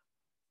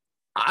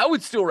I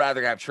would still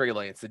rather have Trey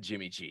Lance than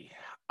Jimmy G.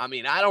 I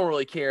mean, I don't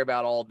really care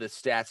about all the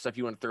stats stuff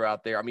you want to throw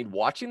out there. I mean,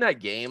 watching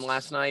that game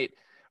last night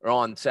or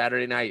on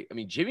Saturday night, I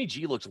mean, Jimmy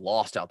G looked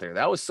lost out there.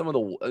 That was that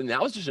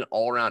was just an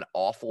all-around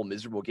awful,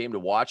 miserable game to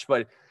watch.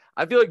 But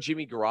I feel like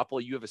Jimmy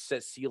Garoppolo, you have a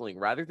set ceiling.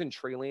 Rather than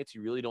Trey Lance,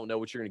 you really don't know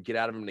what you're going to get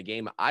out of him in the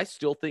game. I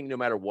still think no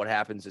matter what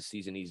happens this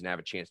season, he's going to have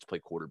a chance to play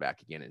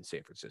quarterback again in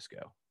San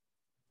Francisco.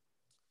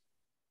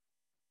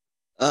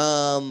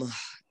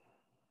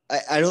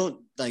 I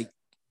don't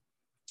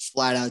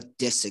flat out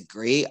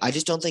disagree. I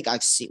just don't think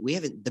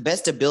the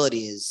best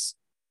ability is,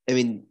 I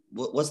mean,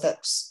 what's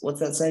that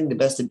saying? The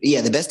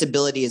best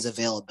ability is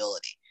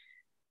availability.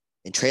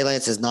 And Trey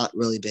Lance has not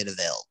really been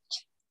available.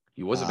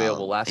 He was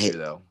available last year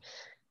though.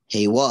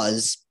 He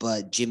was,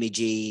 but Jimmy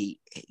G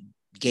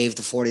gave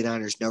the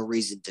 49ers no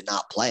reason to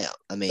not play him.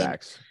 I mean,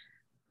 Facts.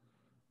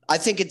 I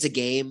think it's a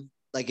game.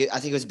 I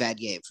think it was a bad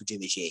game for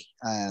Jimmy G.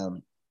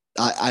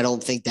 I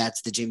don't think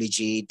that's the Jimmy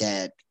G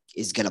that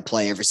is going to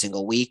play every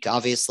single week.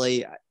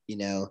 Obviously,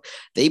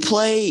 they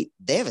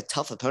have a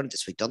tough opponent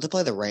this week. Don't they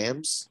play the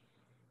Rams?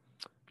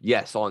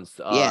 Yes, on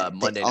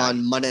Monday night.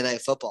 On Monday Night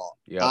Football.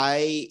 Yep.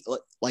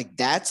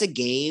 That's a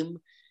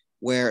game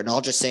where, and I'll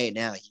just say it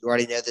now. You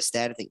already know the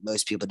stat. I think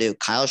most people do.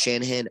 Kyle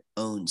Shanahan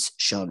owns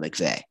Sean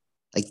McVay.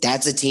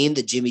 That's a team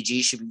that Jimmy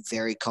G should be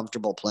very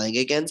comfortable playing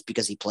against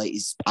because he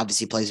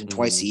obviously plays him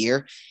twice a year,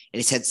 and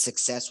he's had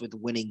success with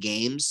winning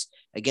games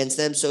against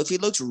them. So if he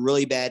looks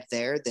really bad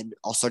there, then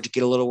I'll start to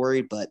get a little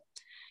worried, but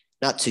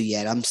not too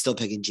yet. I'm still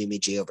picking Jimmy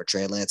G over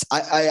Trey Lance.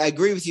 I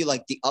agree with you.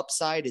 The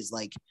upside is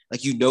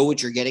what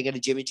you're getting out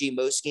of Jimmy G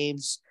most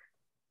games.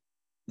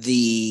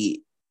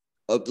 The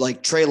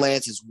Trey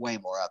Lance is way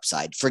more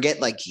upside. Forget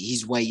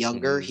he's way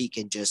younger. He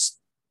can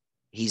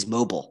he's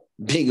mobile.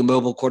 Being a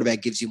mobile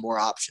quarterback gives you more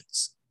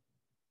options.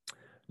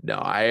 No,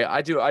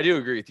 I do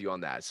agree with you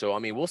on that. So, I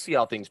mean, we'll see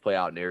how things play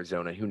out in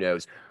Arizona. Who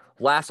knows?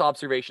 Last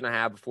observation I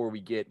have before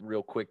we get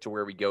real quick to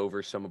where we go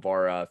over some of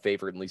our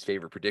favorite and least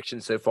favorite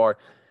predictions so far.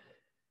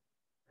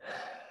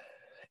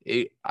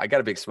 I got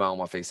a big smile on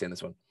my face saying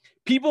this one.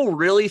 People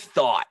really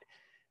thought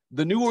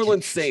the New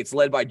Orleans Saints,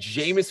 led by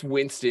Jameis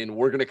Winston,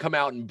 were going to come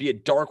out and be a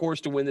dark horse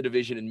to win the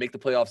division and make the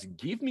playoffs.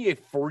 Give me a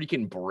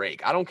freaking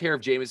break. I don't care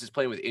if Jameis is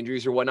playing with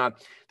injuries or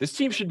whatnot. This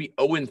team should be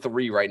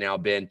 0-3 right now,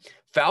 Ben.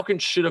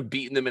 Falcons should have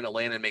beaten them in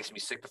Atlanta. It makes me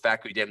sick the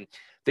fact we didn't.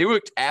 They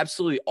looked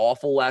absolutely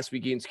awful last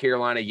week against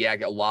Carolina. Yeah,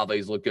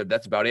 Olave's looked good.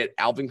 That's about it.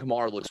 Alvin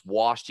Kamara looks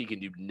washed. He can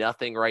do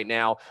nothing right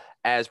now,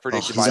 as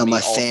predicted by me. He's on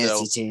my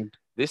fantasy team.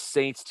 This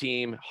Saints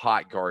team,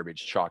 hot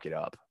garbage. Chalk it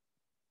up.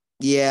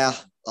 Yeah,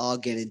 I'll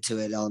get into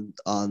it on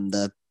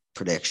the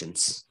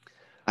predictions.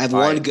 I have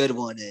one good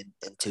one and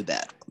two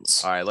bad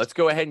ones. All right, let's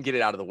go ahead and get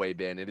it out of the way,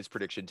 Ben. It is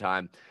prediction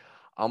time.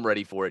 I'm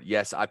ready for it.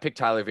 Yes, I picked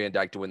Tyler Van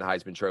Dyke to win the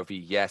Heisman Trophy.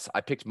 Yes,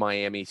 I picked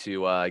Miami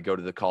to go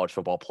to the college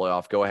football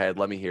playoff. Go ahead.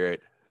 Let me hear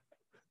it.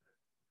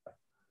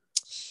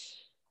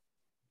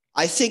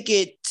 I think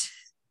it's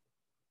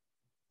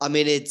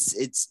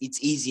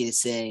easy to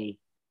say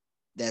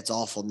that's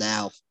awful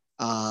now.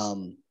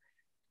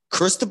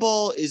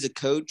 Cristobal is a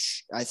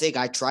coach. I think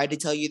I tried to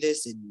tell you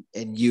this,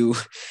 and you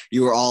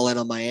were all in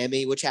on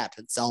Miami, which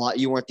happens a lot.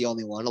 You weren't the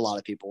only one. A lot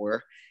of people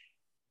were.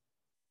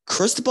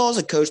 Cristobal is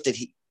a coach that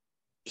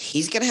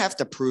he's going to have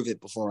to prove it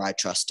before I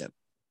trust him.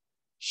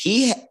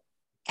 He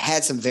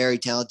had some very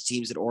talented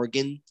teams at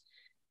Oregon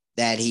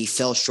that he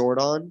fell short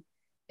on,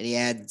 and he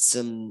had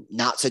some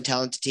not so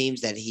talented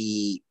teams that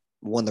he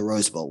won the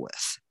Rose Bowl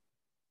with.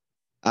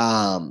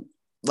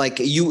 Like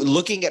you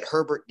looking at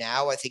Herbert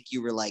now, I think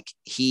you were like,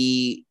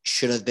 he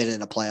should have been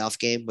in a playoff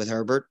game with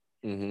Herbert.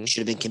 Mm-hmm.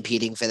 Should have been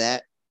competing for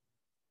that.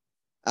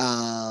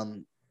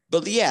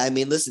 But yeah, I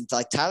mean, listen,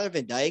 like Tyler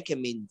Van Dyke, I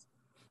mean,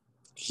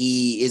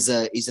 he's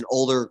an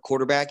older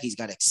quarterback. He's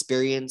got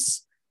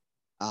experience.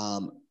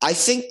 I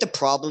think the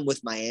problem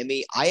with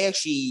Miami, I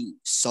actually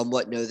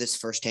somewhat know this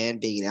firsthand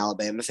being an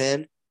Alabama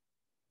fan.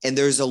 And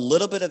there's a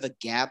little bit of a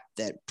gap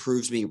that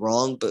proves me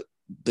wrong, but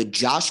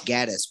Josh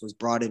Gaddis was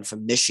brought in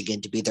from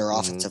Michigan to be their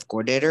offensive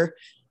coordinator.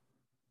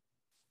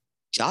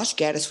 Josh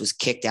Gaddis was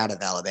kicked out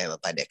of Alabama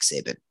by Nick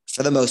Saban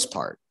for the most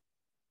part.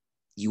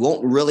 You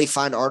won't really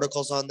find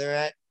articles on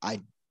there.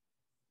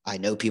 I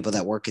know people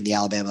that work in the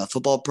Alabama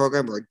football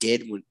program or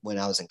did when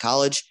I was in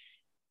college.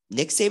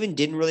 Nick Saban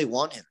didn't really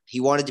want him. He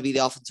wanted to be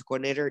the offensive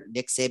coordinator.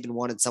 Nick Saban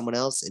wanted someone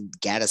else, and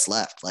Gaddis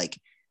left. Like,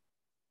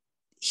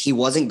 he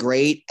wasn't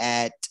great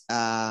at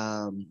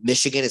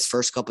Michigan his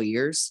first couple of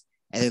years.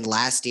 And then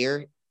last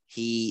year,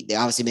 they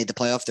obviously made the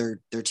playoff.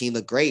 Their team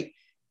looked great.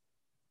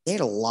 They had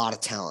a lot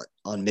of talent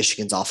on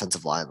Michigan's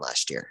offensive line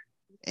last year.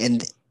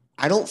 And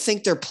I don't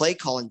think their play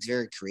calling is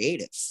very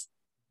creative.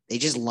 They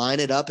just line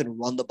it up and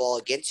run the ball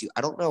against you.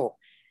 I don't know.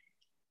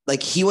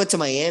 Like, he went to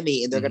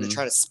Miami, and they're going to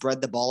try to spread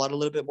the ball out a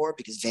little bit more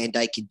because Van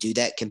Dyke can do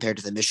that compared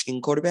to the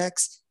Michigan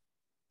quarterbacks.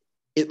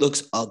 It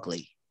looks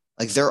ugly.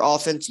 Like, their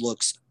offense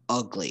looks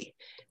ugly.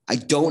 I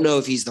don't know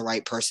if he's the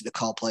right person to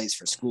call plays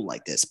for a school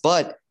like this,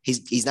 but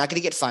he's not going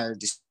to get fired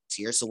this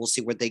year, so we'll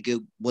see what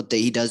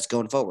he does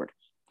going forward.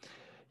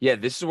 Yeah,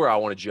 this is where I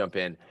want to jump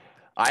in.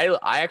 I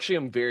actually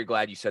am very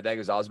glad you said that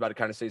because I was about to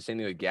kind of say the same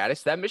thing with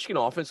Gaddis. That Michigan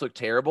offense looked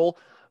terrible,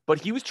 but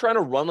he was trying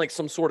to run like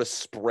some sort of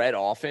spread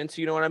offense,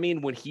 you know what I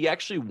mean? When he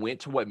actually went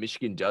to what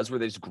Michigan does where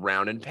they just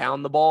ground and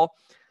pound the ball,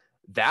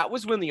 that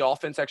was when the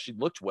offense actually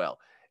looked well.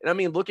 And I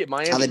mean, look at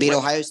Miami. That's how they beat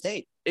Ohio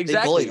State.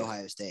 Exactly. They bullied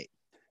Ohio State.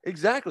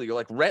 Exactly. You're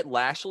like Rhett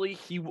Lashley,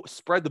 he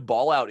spread the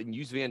ball out and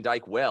used Van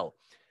Dyke well.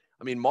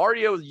 I mean,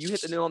 Mario, you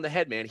hit the nail on the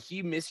head, man.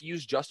 He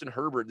misused Justin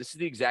Herbert. This is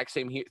the exact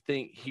same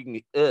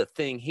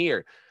thing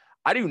here.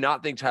 I do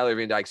not think Tyler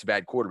Van Dyke's a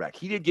bad quarterback.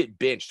 He did get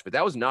benched, but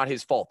that was not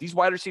his fault. These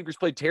wide receivers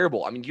played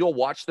terrible. I mean, you'll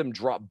watch them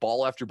drop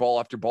ball after ball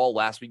after ball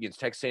last week against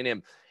Texas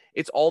A&M.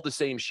 It's all the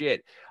same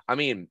shit. I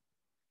mean,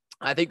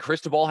 I think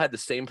Cristobal had the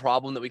same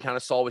problem that we kind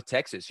of saw with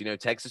Texas. You know,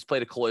 Texas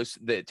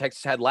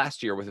had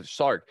last year with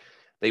Sark.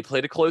 They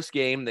played a close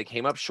game. They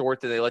came up short.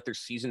 Then they let their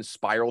season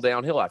spiral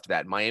downhill after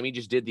that. Miami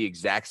just did the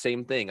exact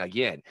same thing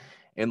again.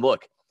 And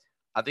look,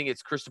 I think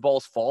it's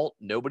Cristobal's fault.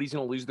 Nobody's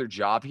going to lose their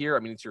job here.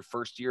 I mean, it's your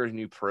first year in a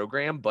new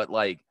program, but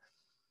like,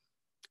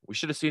 we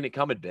should have seen it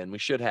coming, Ben. We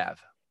should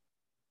have.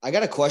 I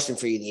got a question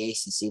for you in the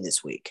ACC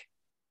this week.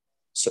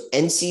 So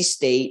NC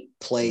State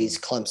plays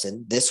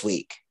Clemson this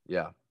week.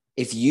 Yeah.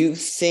 If you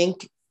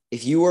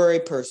were a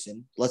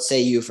person, let's say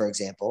you, for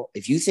example,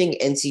 if you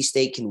think NC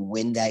State can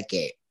win that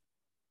game,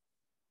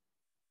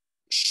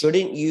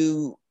 shouldn't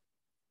you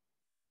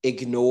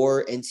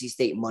ignore NC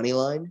State money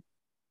line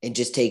and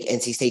just take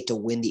NC State to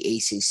win the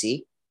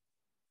ACC?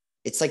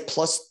 It's like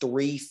plus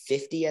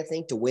 350, I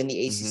think, to win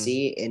the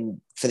ACC. And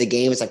for the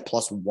game, it's like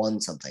plus one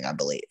something, I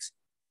believe.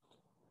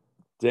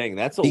 Dang,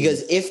 that's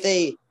because if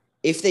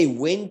they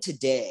win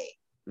today,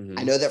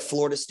 I know that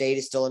Florida State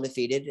is still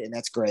undefeated, and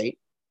that's great.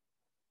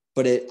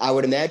 But I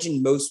would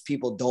imagine most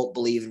people don't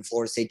believe in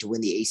Florida State to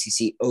win the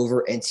ACC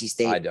over NC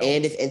State. I don't.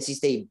 And if NC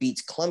State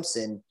beats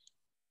Clemson,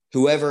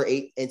 whoever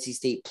NC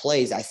State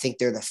plays, I think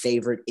they're the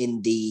favorite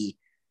in the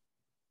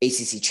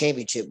ACC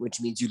championship,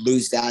 which means you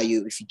lose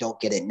value if you don't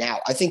get it now.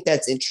 I think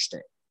that's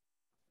interesting.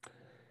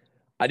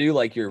 I do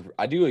like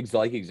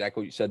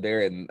exactly what you said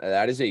there, and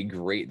that is a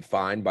great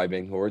find by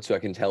Ben Horde. So I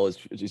can tell is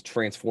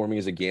transforming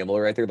as a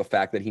gambler right there. The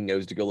fact that he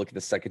knows to go look at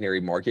the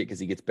secondary market because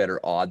he gets better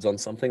odds on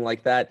something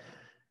like that.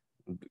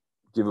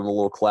 Give him a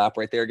little clap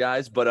right there,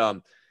 guys. But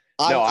I'm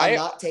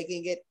not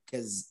taking it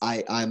because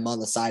I'm on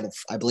the side of,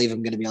 I believe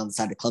I'm going to be on the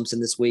side of Clemson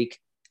this week.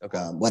 Okay.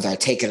 Whether I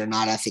take it or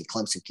not, I think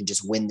Clemson can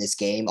just win this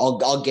game.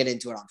 I'll get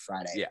into it on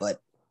Friday,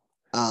 but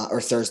or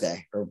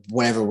Thursday or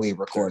whenever we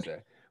record.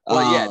 Thursday.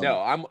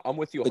 Well, I'm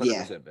with you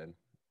 100%,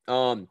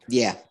 Ben.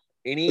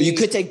 You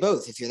could take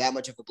both if you're that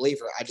much of a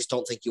believer. I just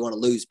don't think you want to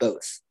lose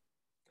both.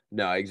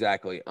 No,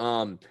 exactly.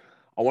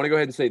 I want to go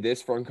ahead and say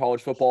this from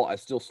college football. I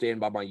still stand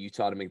by my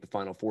Utah to make the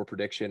Final Four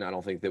prediction. I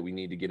don't think that we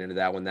need to get into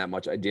that one that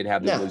much. I did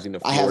have them losing to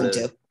Florida. I have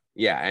them too.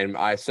 Yeah, and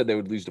I said they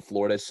would lose to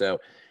Florida, so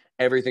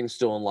everything's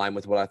still in line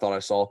with what I thought I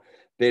saw.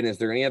 Ben, is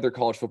there any other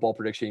college football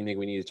prediction you think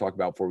we need to talk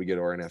about before we go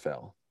to our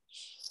NFL?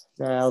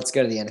 Let's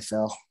go to the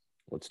NFL.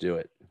 Let's do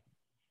it.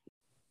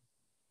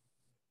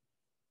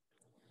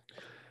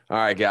 All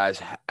right, guys.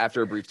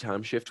 After a brief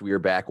time shift, we are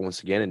back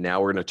once again, and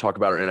now we're going to talk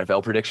about our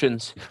NFL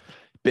predictions.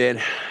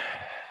 Ben,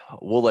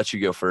 we'll let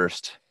you go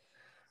first.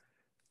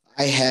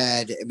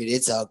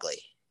 It's ugly.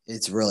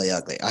 It's really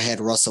ugly. I had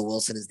Russell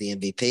Wilson as the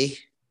MVP.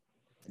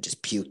 I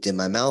just puked in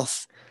my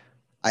mouth.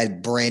 I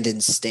had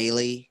Brandon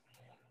Staley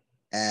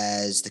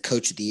as the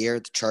coach of the year,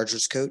 the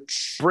Chargers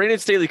coach. Brandon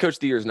Staley, coach of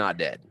the year, is not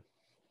dead.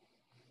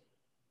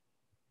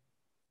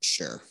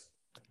 Sure.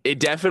 It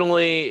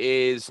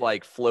definitely is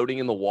like floating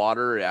in the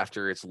water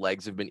after its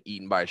legs have been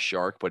eaten by a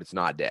shark, but it's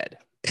not dead.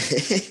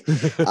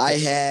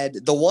 I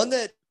had the one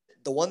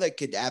that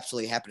could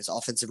absolutely happen is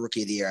offensive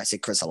rookie of the year. I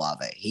said Chris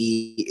Olave.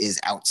 He is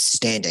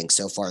outstanding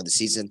so far in the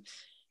season.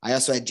 I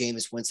also had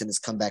Jameis Winston as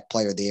comeback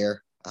player of the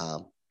year.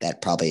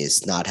 That probably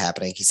is not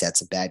happening. He's had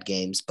some bad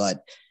games,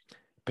 but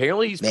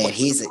apparently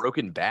he's a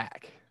broken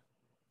back.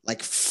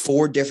 Like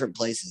 4 different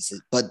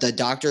places, but the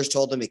doctors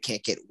told him it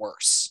can't get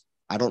worse.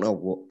 I don't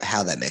know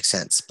how that makes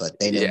sense, but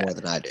they know more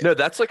than I do. No,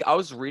 that's like I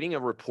was reading a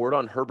report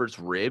on Herbert's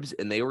ribs,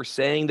 and they were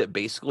saying that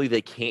basically they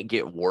can't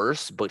get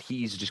worse, but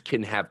he's just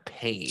can have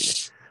pain,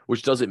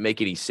 which doesn't make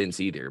any sense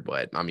either.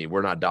 But I mean,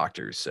 we're not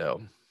doctors,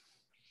 so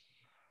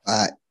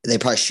they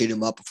probably shoot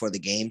him up before the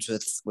games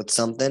with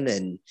something,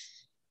 and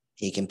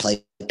he can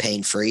play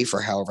pain free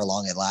for however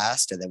long it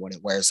lasts, and then when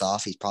it wears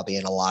off, he's probably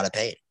in a lot of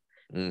pain.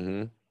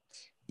 Mm-hmm.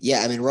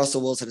 Yeah, I mean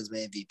Russell Wilson as my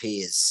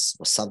MVP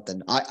was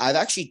something. I've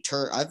actually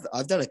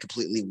I've done a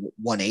completely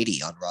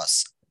 180 on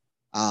Russ.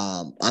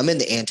 I'm in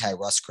the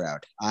anti-Russ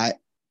crowd. I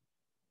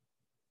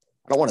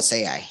don't want to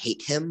say I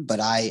hate him, but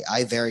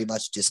I very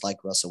much dislike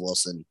Russell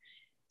Wilson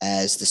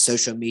as the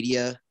social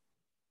media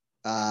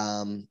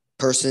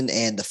person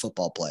and the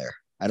football player.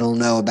 I don't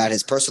know about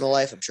his personal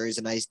life. I'm sure he's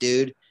a nice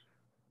dude.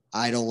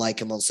 I don't like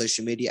him on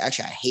social media.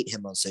 Actually, I hate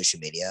him on social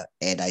media,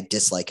 and I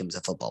dislike him as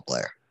a football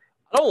player.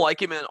 I don't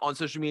like him on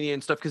social media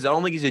and stuff because I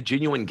don't think he's a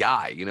genuine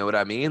guy. You know what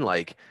I mean?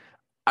 Like,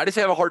 I just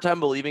have a hard time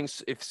believing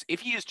if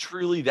he is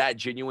truly that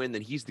genuine,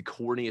 then he's the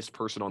corniest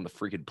person on the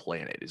freaking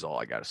planet is all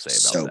I got to say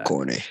about that. So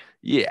corny.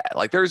 Yeah,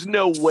 like there's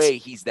no way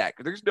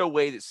there's no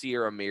way that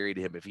Sierra married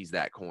him if he's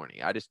that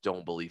corny. I just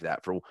don't believe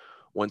that for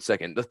 1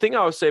 second. The thing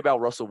I would say about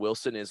Russell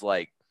Wilson is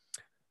like,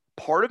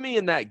 part of me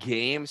in that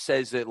game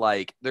says that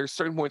like there's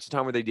certain points in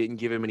time where they didn't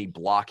give him any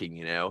blocking,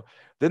 you know.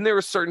 Then there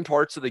were certain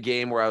parts of the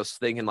game where I was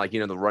thinking like,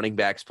 you know, the running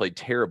backs played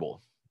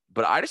terrible.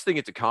 But I just think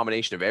it's a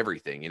combination of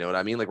everything, you know what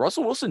I mean? Like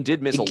Russell Wilson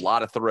did miss a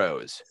lot of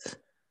throws.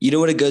 You know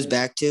what it goes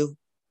back to?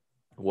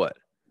 What?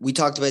 We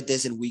talked about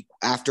this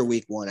after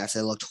week 1, after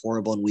they looked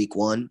horrible in week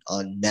 1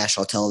 on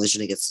national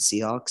television against the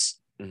Seahawks.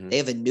 Mm-hmm. They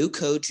have a new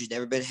coach who's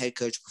never been head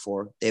coach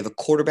before. They have a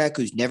quarterback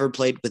who's never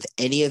played with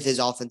any of his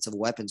offensive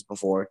weapons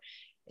before.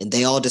 And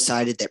they all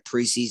decided that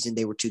preseason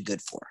they were too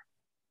good for.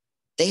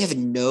 They have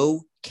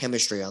no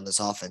chemistry on this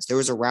offense. There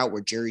was a route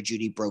where Jerry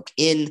Jeudy broke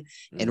in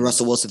and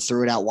Russell Wilson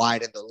threw it out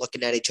wide, and they're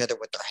looking at each other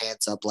with their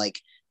hands up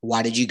like,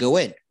 why did you go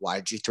in? Why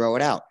did you throw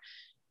it out?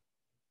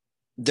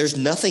 There's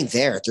nothing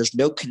there. There's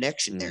no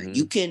connection there.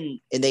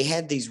 And they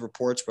had these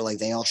reports where like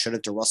they all showed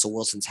up to Russell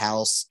Wilson's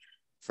house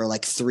for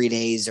like 3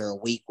 days or a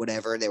week,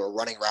 whatever. And they were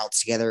running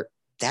routes together.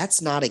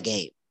 That's not a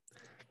game.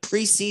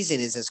 Preseason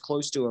is as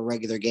close to a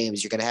regular game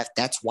as you're going to have.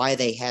 That's why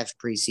they have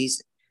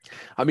preseason.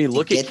 I mean,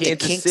 look at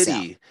Kansas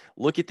City.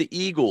 Look at the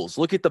Eagles.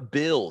 Look at the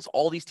Bills.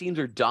 All these teams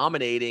are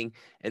dominating,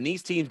 and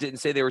these teams didn't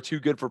say they were too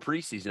good for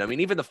preseason. I mean,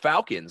 even the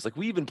Falcons. Like,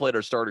 we even played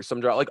our starters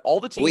some drive. Like, all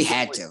the teams. We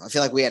had to. I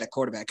feel like we had a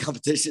quarterback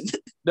competition.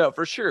 No,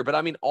 for sure. But,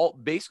 I mean,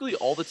 basically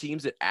all the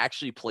teams that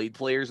actually played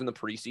players in the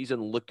preseason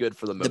look good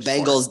for the most part. The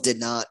Bengals did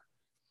not.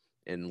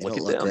 And look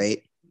at them.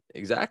 Great.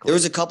 Exactly. There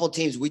was a couple of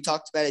teams we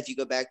talked about. If you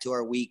go back to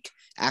our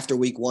after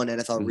week 1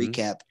 NFL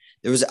recap,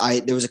 there was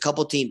a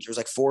couple of teams. There was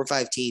like 4 or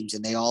 5 teams,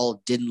 and they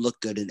all didn't look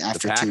good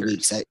after 2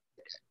 weeks.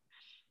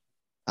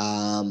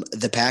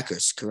 The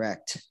Packers,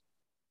 correct.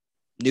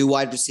 New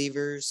wide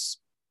receivers.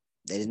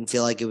 They didn't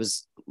feel like it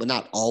was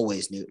not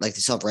always new. Like they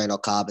still have Randall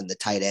Cobb and the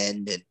tight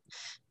end,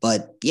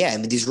 but yeah, I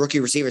mean these rookie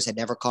receivers had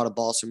never caught a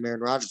ball from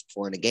Aaron Rodgers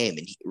before in a game,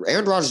 and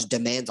Aaron Rodgers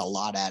demands a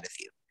lot out of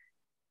you.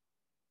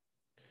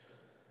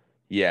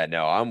 Yeah,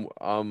 no,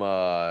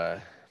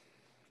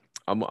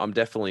 I'm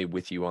definitely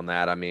with you on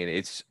that. I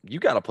mean, you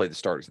got to play the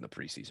starters in the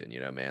preseason, you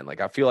know, man. Like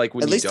I feel like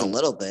when at least a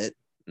little bit.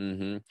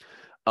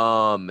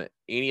 Mm-hmm.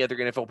 Any other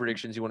NFL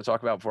predictions you want to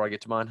talk about before I get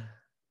to mine?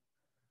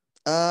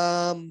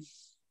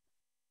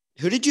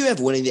 Who did you have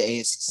winning the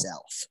AFC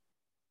South?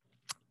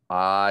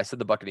 I said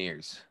the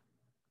Buccaneers.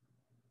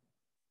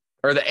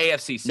 Or the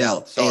AFC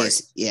South. Sorry.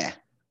 AFC, yeah.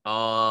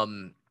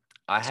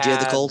 Did you have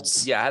the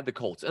Colts? Yeah, I had the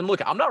Colts. And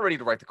look, I'm not ready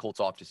to write the Colts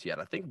off just yet.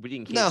 I think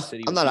beating Kansas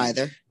City. I'm not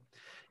either.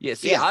 Yeah,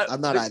 see,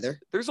 I'm not either.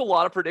 There's a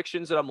lot of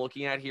predictions that I'm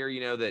looking at here, you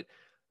know, that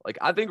like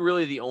I think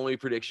really the only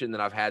prediction that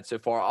I've had so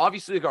far,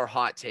 obviously like our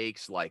hot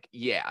takes, like,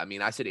 yeah, I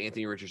mean, I said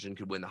Anthony Richardson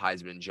could win the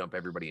Heisman and jump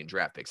everybody in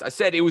draft picks. I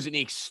said it was an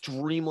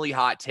extremely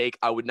hot take.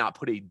 I would not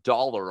put a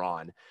dollar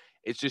on.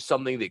 It's just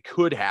something that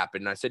could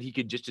happen. And I said he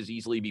could just as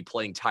easily be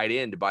playing tight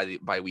end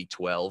by week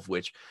 12,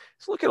 which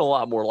is looking a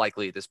lot more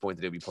likely at this point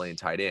that he'll be playing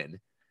tight end.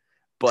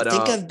 But I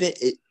think I've been.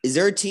 Is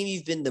there a team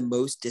you've been the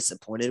most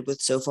disappointed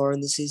with so far in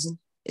the season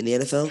in the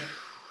NFL?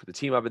 the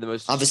team I've been the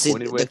most Obviously,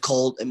 disappointed the with,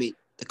 Colts. I mean,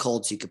 the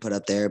Colts you could put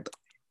up there, but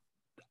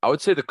I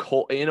would say the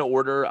Colts in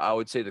order. I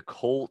would say the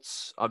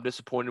Colts. I'm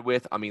disappointed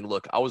with. I mean,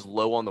 look, I was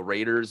low on the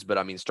Raiders, but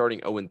I mean,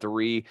 starting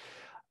 0-3.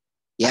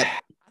 yep.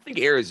 I think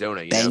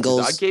Arizona. Because I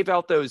Bengals. gave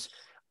out those.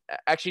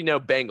 Actually, no,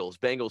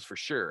 Bengals for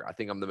sure. I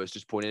think I'm the most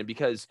disappointed in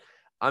because.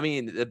 I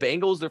mean, the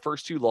Bengals, their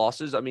first 2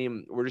 losses, I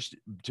mean,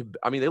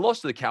 they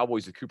lost to the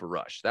Cowboys with Cooper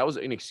Rush. That was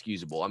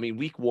inexcusable. I mean,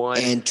 week 1.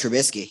 And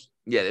Trubisky.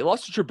 Yeah, they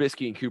lost to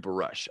Trubisky and Cooper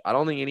Rush. I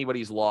don't think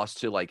anybody's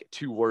lost to like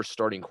 2 worse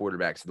starting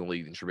quarterbacks in the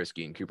league than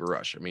Trubisky and Cooper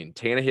Rush. I mean,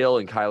 Tannehill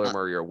and Kyler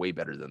Murray are way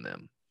better than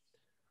them.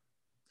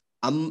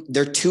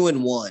 They're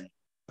 2-1,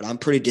 but I'm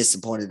pretty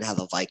disappointed in how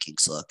the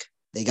Vikings look.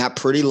 They got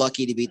pretty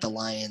lucky to beat the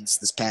Lions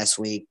this past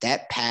week.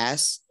 That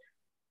pass,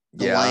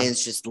 the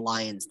Lions just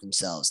Lions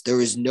themselves. There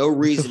was no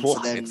reason for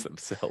them.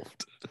 Themselves.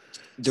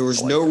 There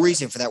was no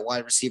reason for that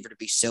wide receiver to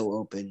be so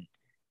open.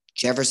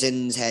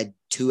 Jefferson's had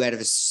 2 out of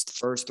his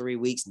first 3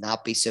 weeks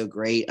not be so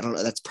great. I don't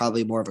know. That's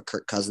probably more of a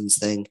Kirk Cousins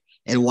thing.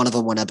 And one of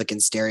them went up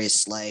against Darius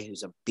Slay,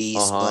 who's a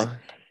beast. But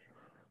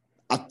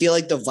I feel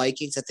like the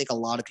Vikings, I think a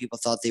lot of people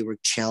thought they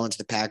would challenge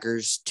the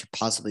Packers to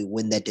possibly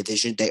win that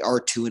division. They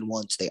are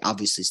 2-1, so they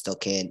obviously still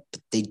can,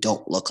 but they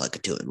don't look like a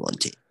 2-1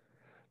 team.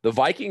 The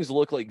Vikings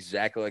look like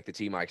exactly like the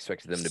team I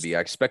expected them to be.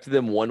 I expected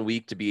them one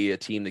week to be a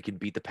team that could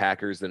beat the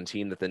Packers, then a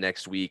team that the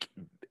next week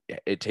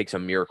it takes a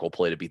miracle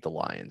play to beat the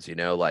Lions.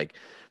 Like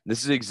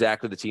this is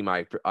exactly the team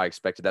I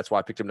expected. That's why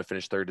I picked them to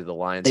finish third to the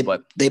Lions.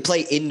 But they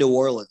play in New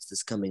Orleans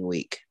this coming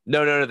week.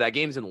 No. That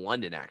game's in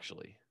London,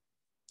 actually.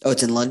 Oh,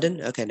 it's in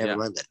London? Okay, never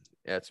mind then.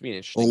 Yeah, it's being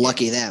interesting. Well,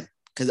 lucky them,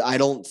 because I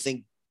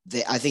think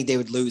they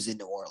would lose in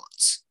New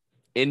Orleans.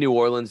 In New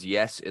Orleans,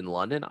 yes. In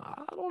London,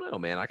 I don't know,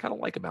 man. I kind of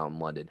like them out in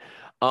London.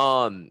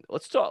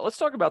 Let's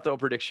talk about the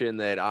prediction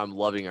that I'm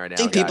loving right now.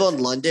 You think people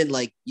in London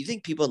like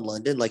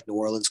New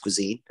Orleans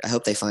cuisine? I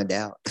hope they find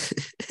out.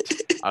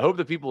 I hope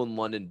the people in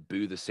London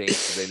boo the Saints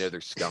because they know they're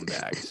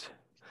scumbags.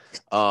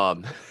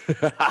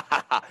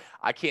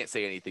 I can't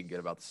say anything good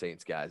about the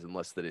Saints, guys,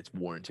 unless that it's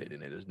warranted,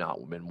 and it has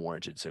not been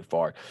warranted so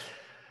far.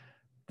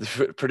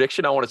 The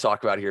prediction I want to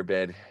talk about here,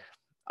 Ben.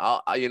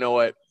 You know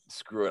what?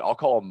 Screw it. I'll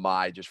call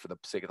him just for the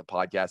sake of the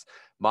podcast.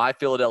 My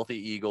Philadelphia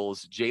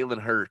Eagles, Jalen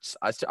Hurts.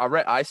 I said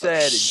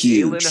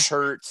Jalen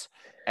Hurts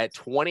at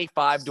 25-1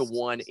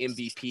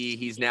 MVP.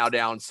 He's now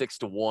down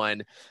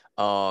 6-1.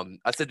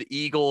 I said the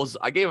Eagles.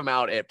 I gave him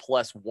out at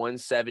plus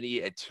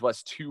 170 at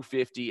plus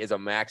 250 as a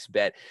max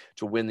bet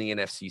to win the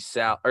NFC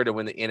South or to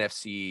win the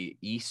NFC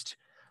East.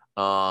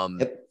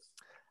 Yep.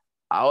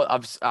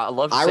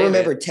 I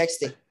remember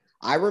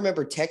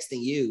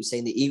texting you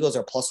saying the Eagles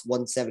are plus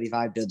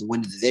 175 to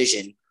win the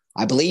division.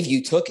 I believe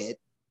you took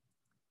it.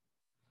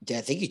 Yeah,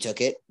 I think you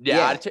took it.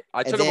 Yeah.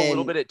 I took him a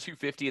little bit at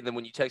 250, and then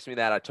when you texted me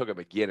that, I took him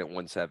again at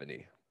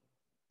 170.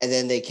 And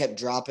then they kept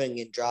dropping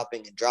and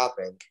dropping and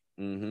dropping.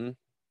 Mm-hmm.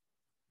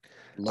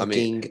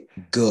 Looking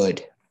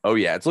good. Oh,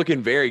 yeah, it's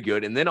looking very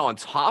good. And then on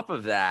top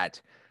of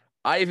that,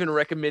 I even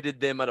recommended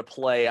them at a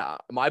play.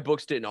 My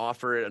books didn't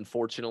offer it,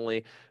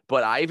 unfortunately,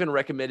 but I even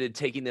recommended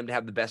taking them to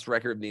have the best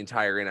record in the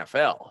entire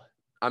NFL.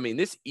 I mean,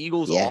 this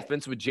Eagles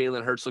offense with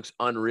Jalen Hurts looks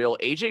unreal.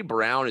 A.J.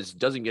 Brown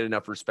doesn't get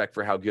enough respect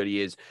for how good he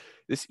is.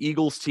 This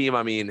Eagles team,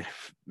 I mean,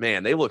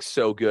 man, they look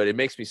so good. It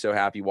makes me so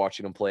happy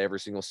watching them play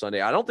every single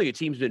Sunday. I don't think a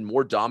team's been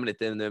more dominant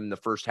than them in the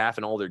first half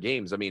in all their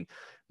games. I mean,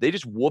 they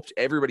just whooped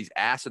everybody's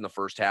ass in the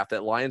first half.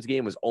 That Lions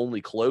game was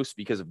only close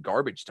because of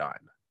garbage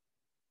time.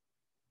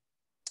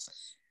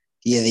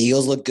 Yeah, the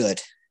Eagles look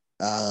good.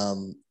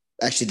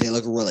 Actually, they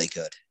look really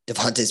good.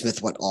 Devontae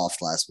Smith went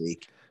off last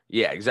week.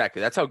 Yeah,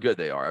 exactly. That's how good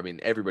they are. I mean,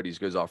 everybody's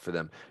goes off for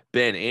them.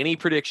 Ben, any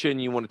prediction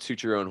you want to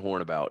toot your own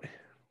horn about?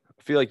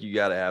 I feel like you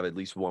got to have at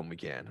least one we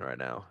can right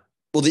now.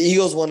 Well, the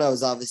Eagles one I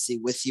was obviously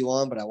with you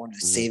on, but I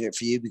wanted to save it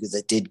for you because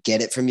I did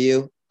get it from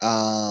you.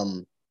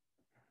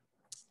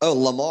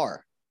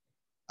 Lamar.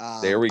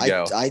 There we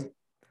go.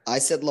 I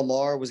said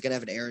Lamar was going to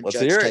have an Aaron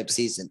Judge type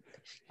season.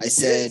 I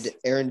said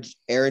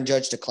Aaron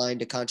Judge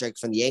declined a contract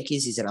from the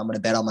Yankees. He said, I'm going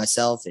to bet on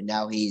myself. And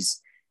now he's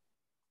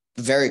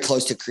very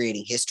close to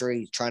creating history.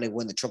 He's trying to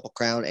win the Triple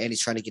Crown, and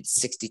he's trying to get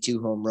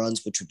 62 home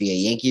runs, which would be a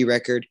Yankee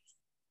record.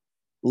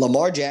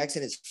 Lamar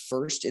Jackson is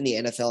first in the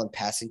NFL in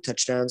passing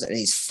touchdowns, and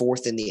he's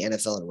fourth in the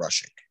NFL in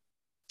rushing.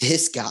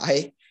 This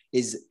guy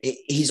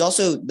he's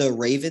also, the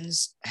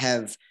Ravens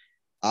have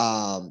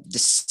the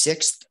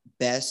sixth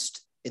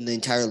best in the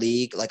entire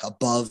league, like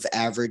above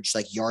average,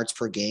 like yards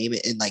per game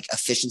and like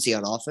efficiency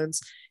on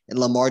offense. And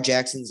Lamar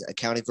Jackson's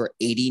accounting for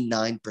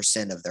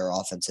 89% of their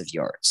offensive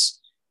yards.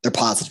 Their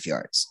positive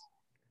yards.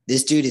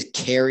 This dude is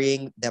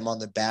carrying them on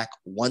the back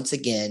once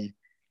again.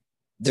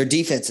 Their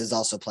defense is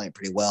also playing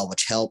pretty well,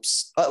 which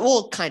helps.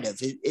 Kind of.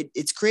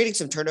 It's creating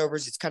some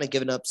turnovers. It's kind of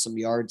giving up some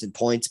yards and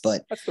points,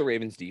 but that's the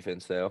Ravens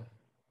defense, though.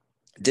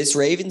 This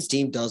Ravens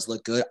team does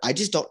look good. I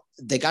just don't.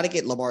 They got to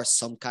get Lamar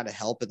some kind of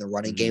help in the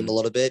running game a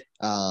little bit.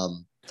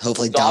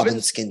 Hopefully,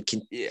 Dobbins can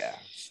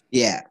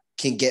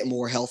get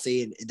more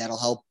healthy, and that'll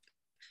help.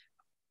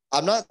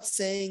 I'm not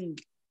saying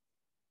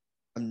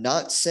I'm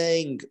not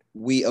saying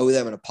we owe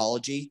them an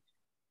apology.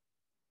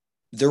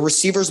 Their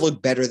receivers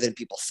look better than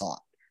people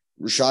thought.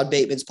 Rashad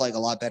Bateman's playing a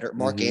lot better.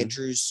 Mark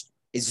Andrews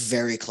is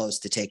very close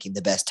to taking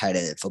the best tight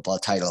end in football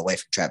title away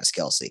from Travis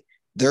Kelce.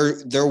 They're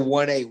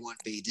 1A,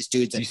 1B. This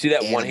dude's you see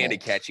that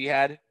one-handed catch he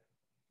had?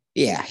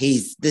 Yeah,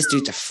 this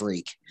dude's a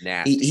freak.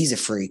 He's a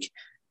freak.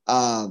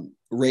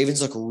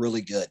 Ravens look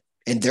really good,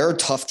 and they're a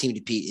tough team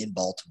to beat in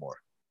Baltimore.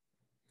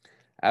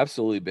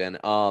 Absolutely, Ben.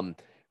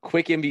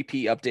 Quick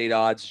MVP update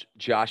odds: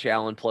 Josh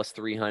Allen plus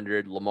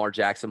 300, Lamar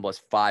Jackson plus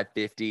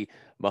 550,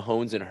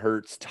 Mahomes and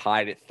Hurts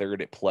tied at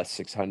third at plus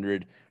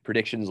 600.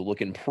 Predictions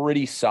looking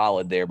pretty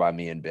solid there by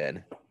me and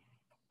Ben.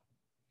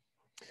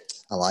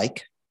 I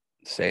like.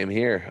 Same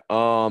here.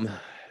 Ben,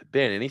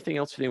 anything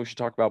else you think we should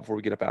talk about before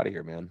we get up out of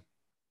here, man?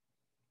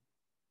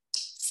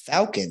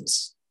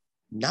 Falcons,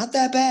 not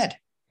that bad.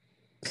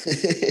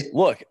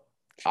 Look,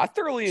 I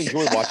thoroughly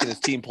enjoyed watching this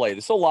team play.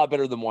 This is a lot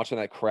better than watching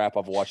that crap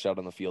I've watched out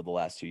on the field the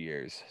last 2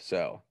 years.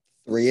 So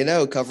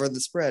 3-0 covering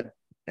the spread.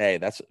 Hey,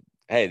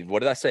 what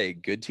did I say?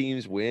 Good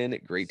teams win.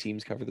 Great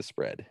teams cover the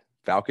spread.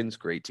 Falcons,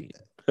 great team.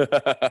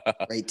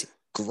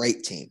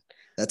 Great team.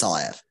 That's all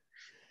I have.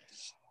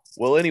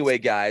 Well, anyway,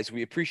 guys,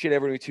 we appreciate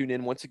everyone who tuned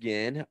in once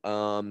again.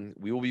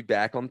 We will be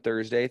back on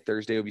Thursday.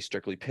 Thursday will be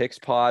strictly picks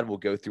pod. We'll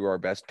go through our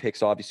best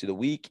picks, obviously, the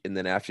week. And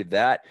then after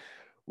that,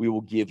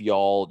 we'll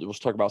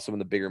talk about some of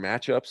the bigger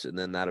matchups, and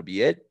then that'll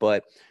be it.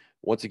 But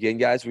once again,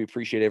 guys, we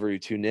appreciate everyone who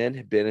tuned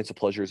in. Ben, it's a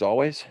pleasure as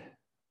always.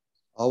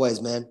 Always,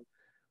 man.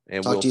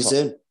 And talk to you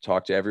soon.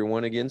 Talk to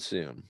everyone again soon.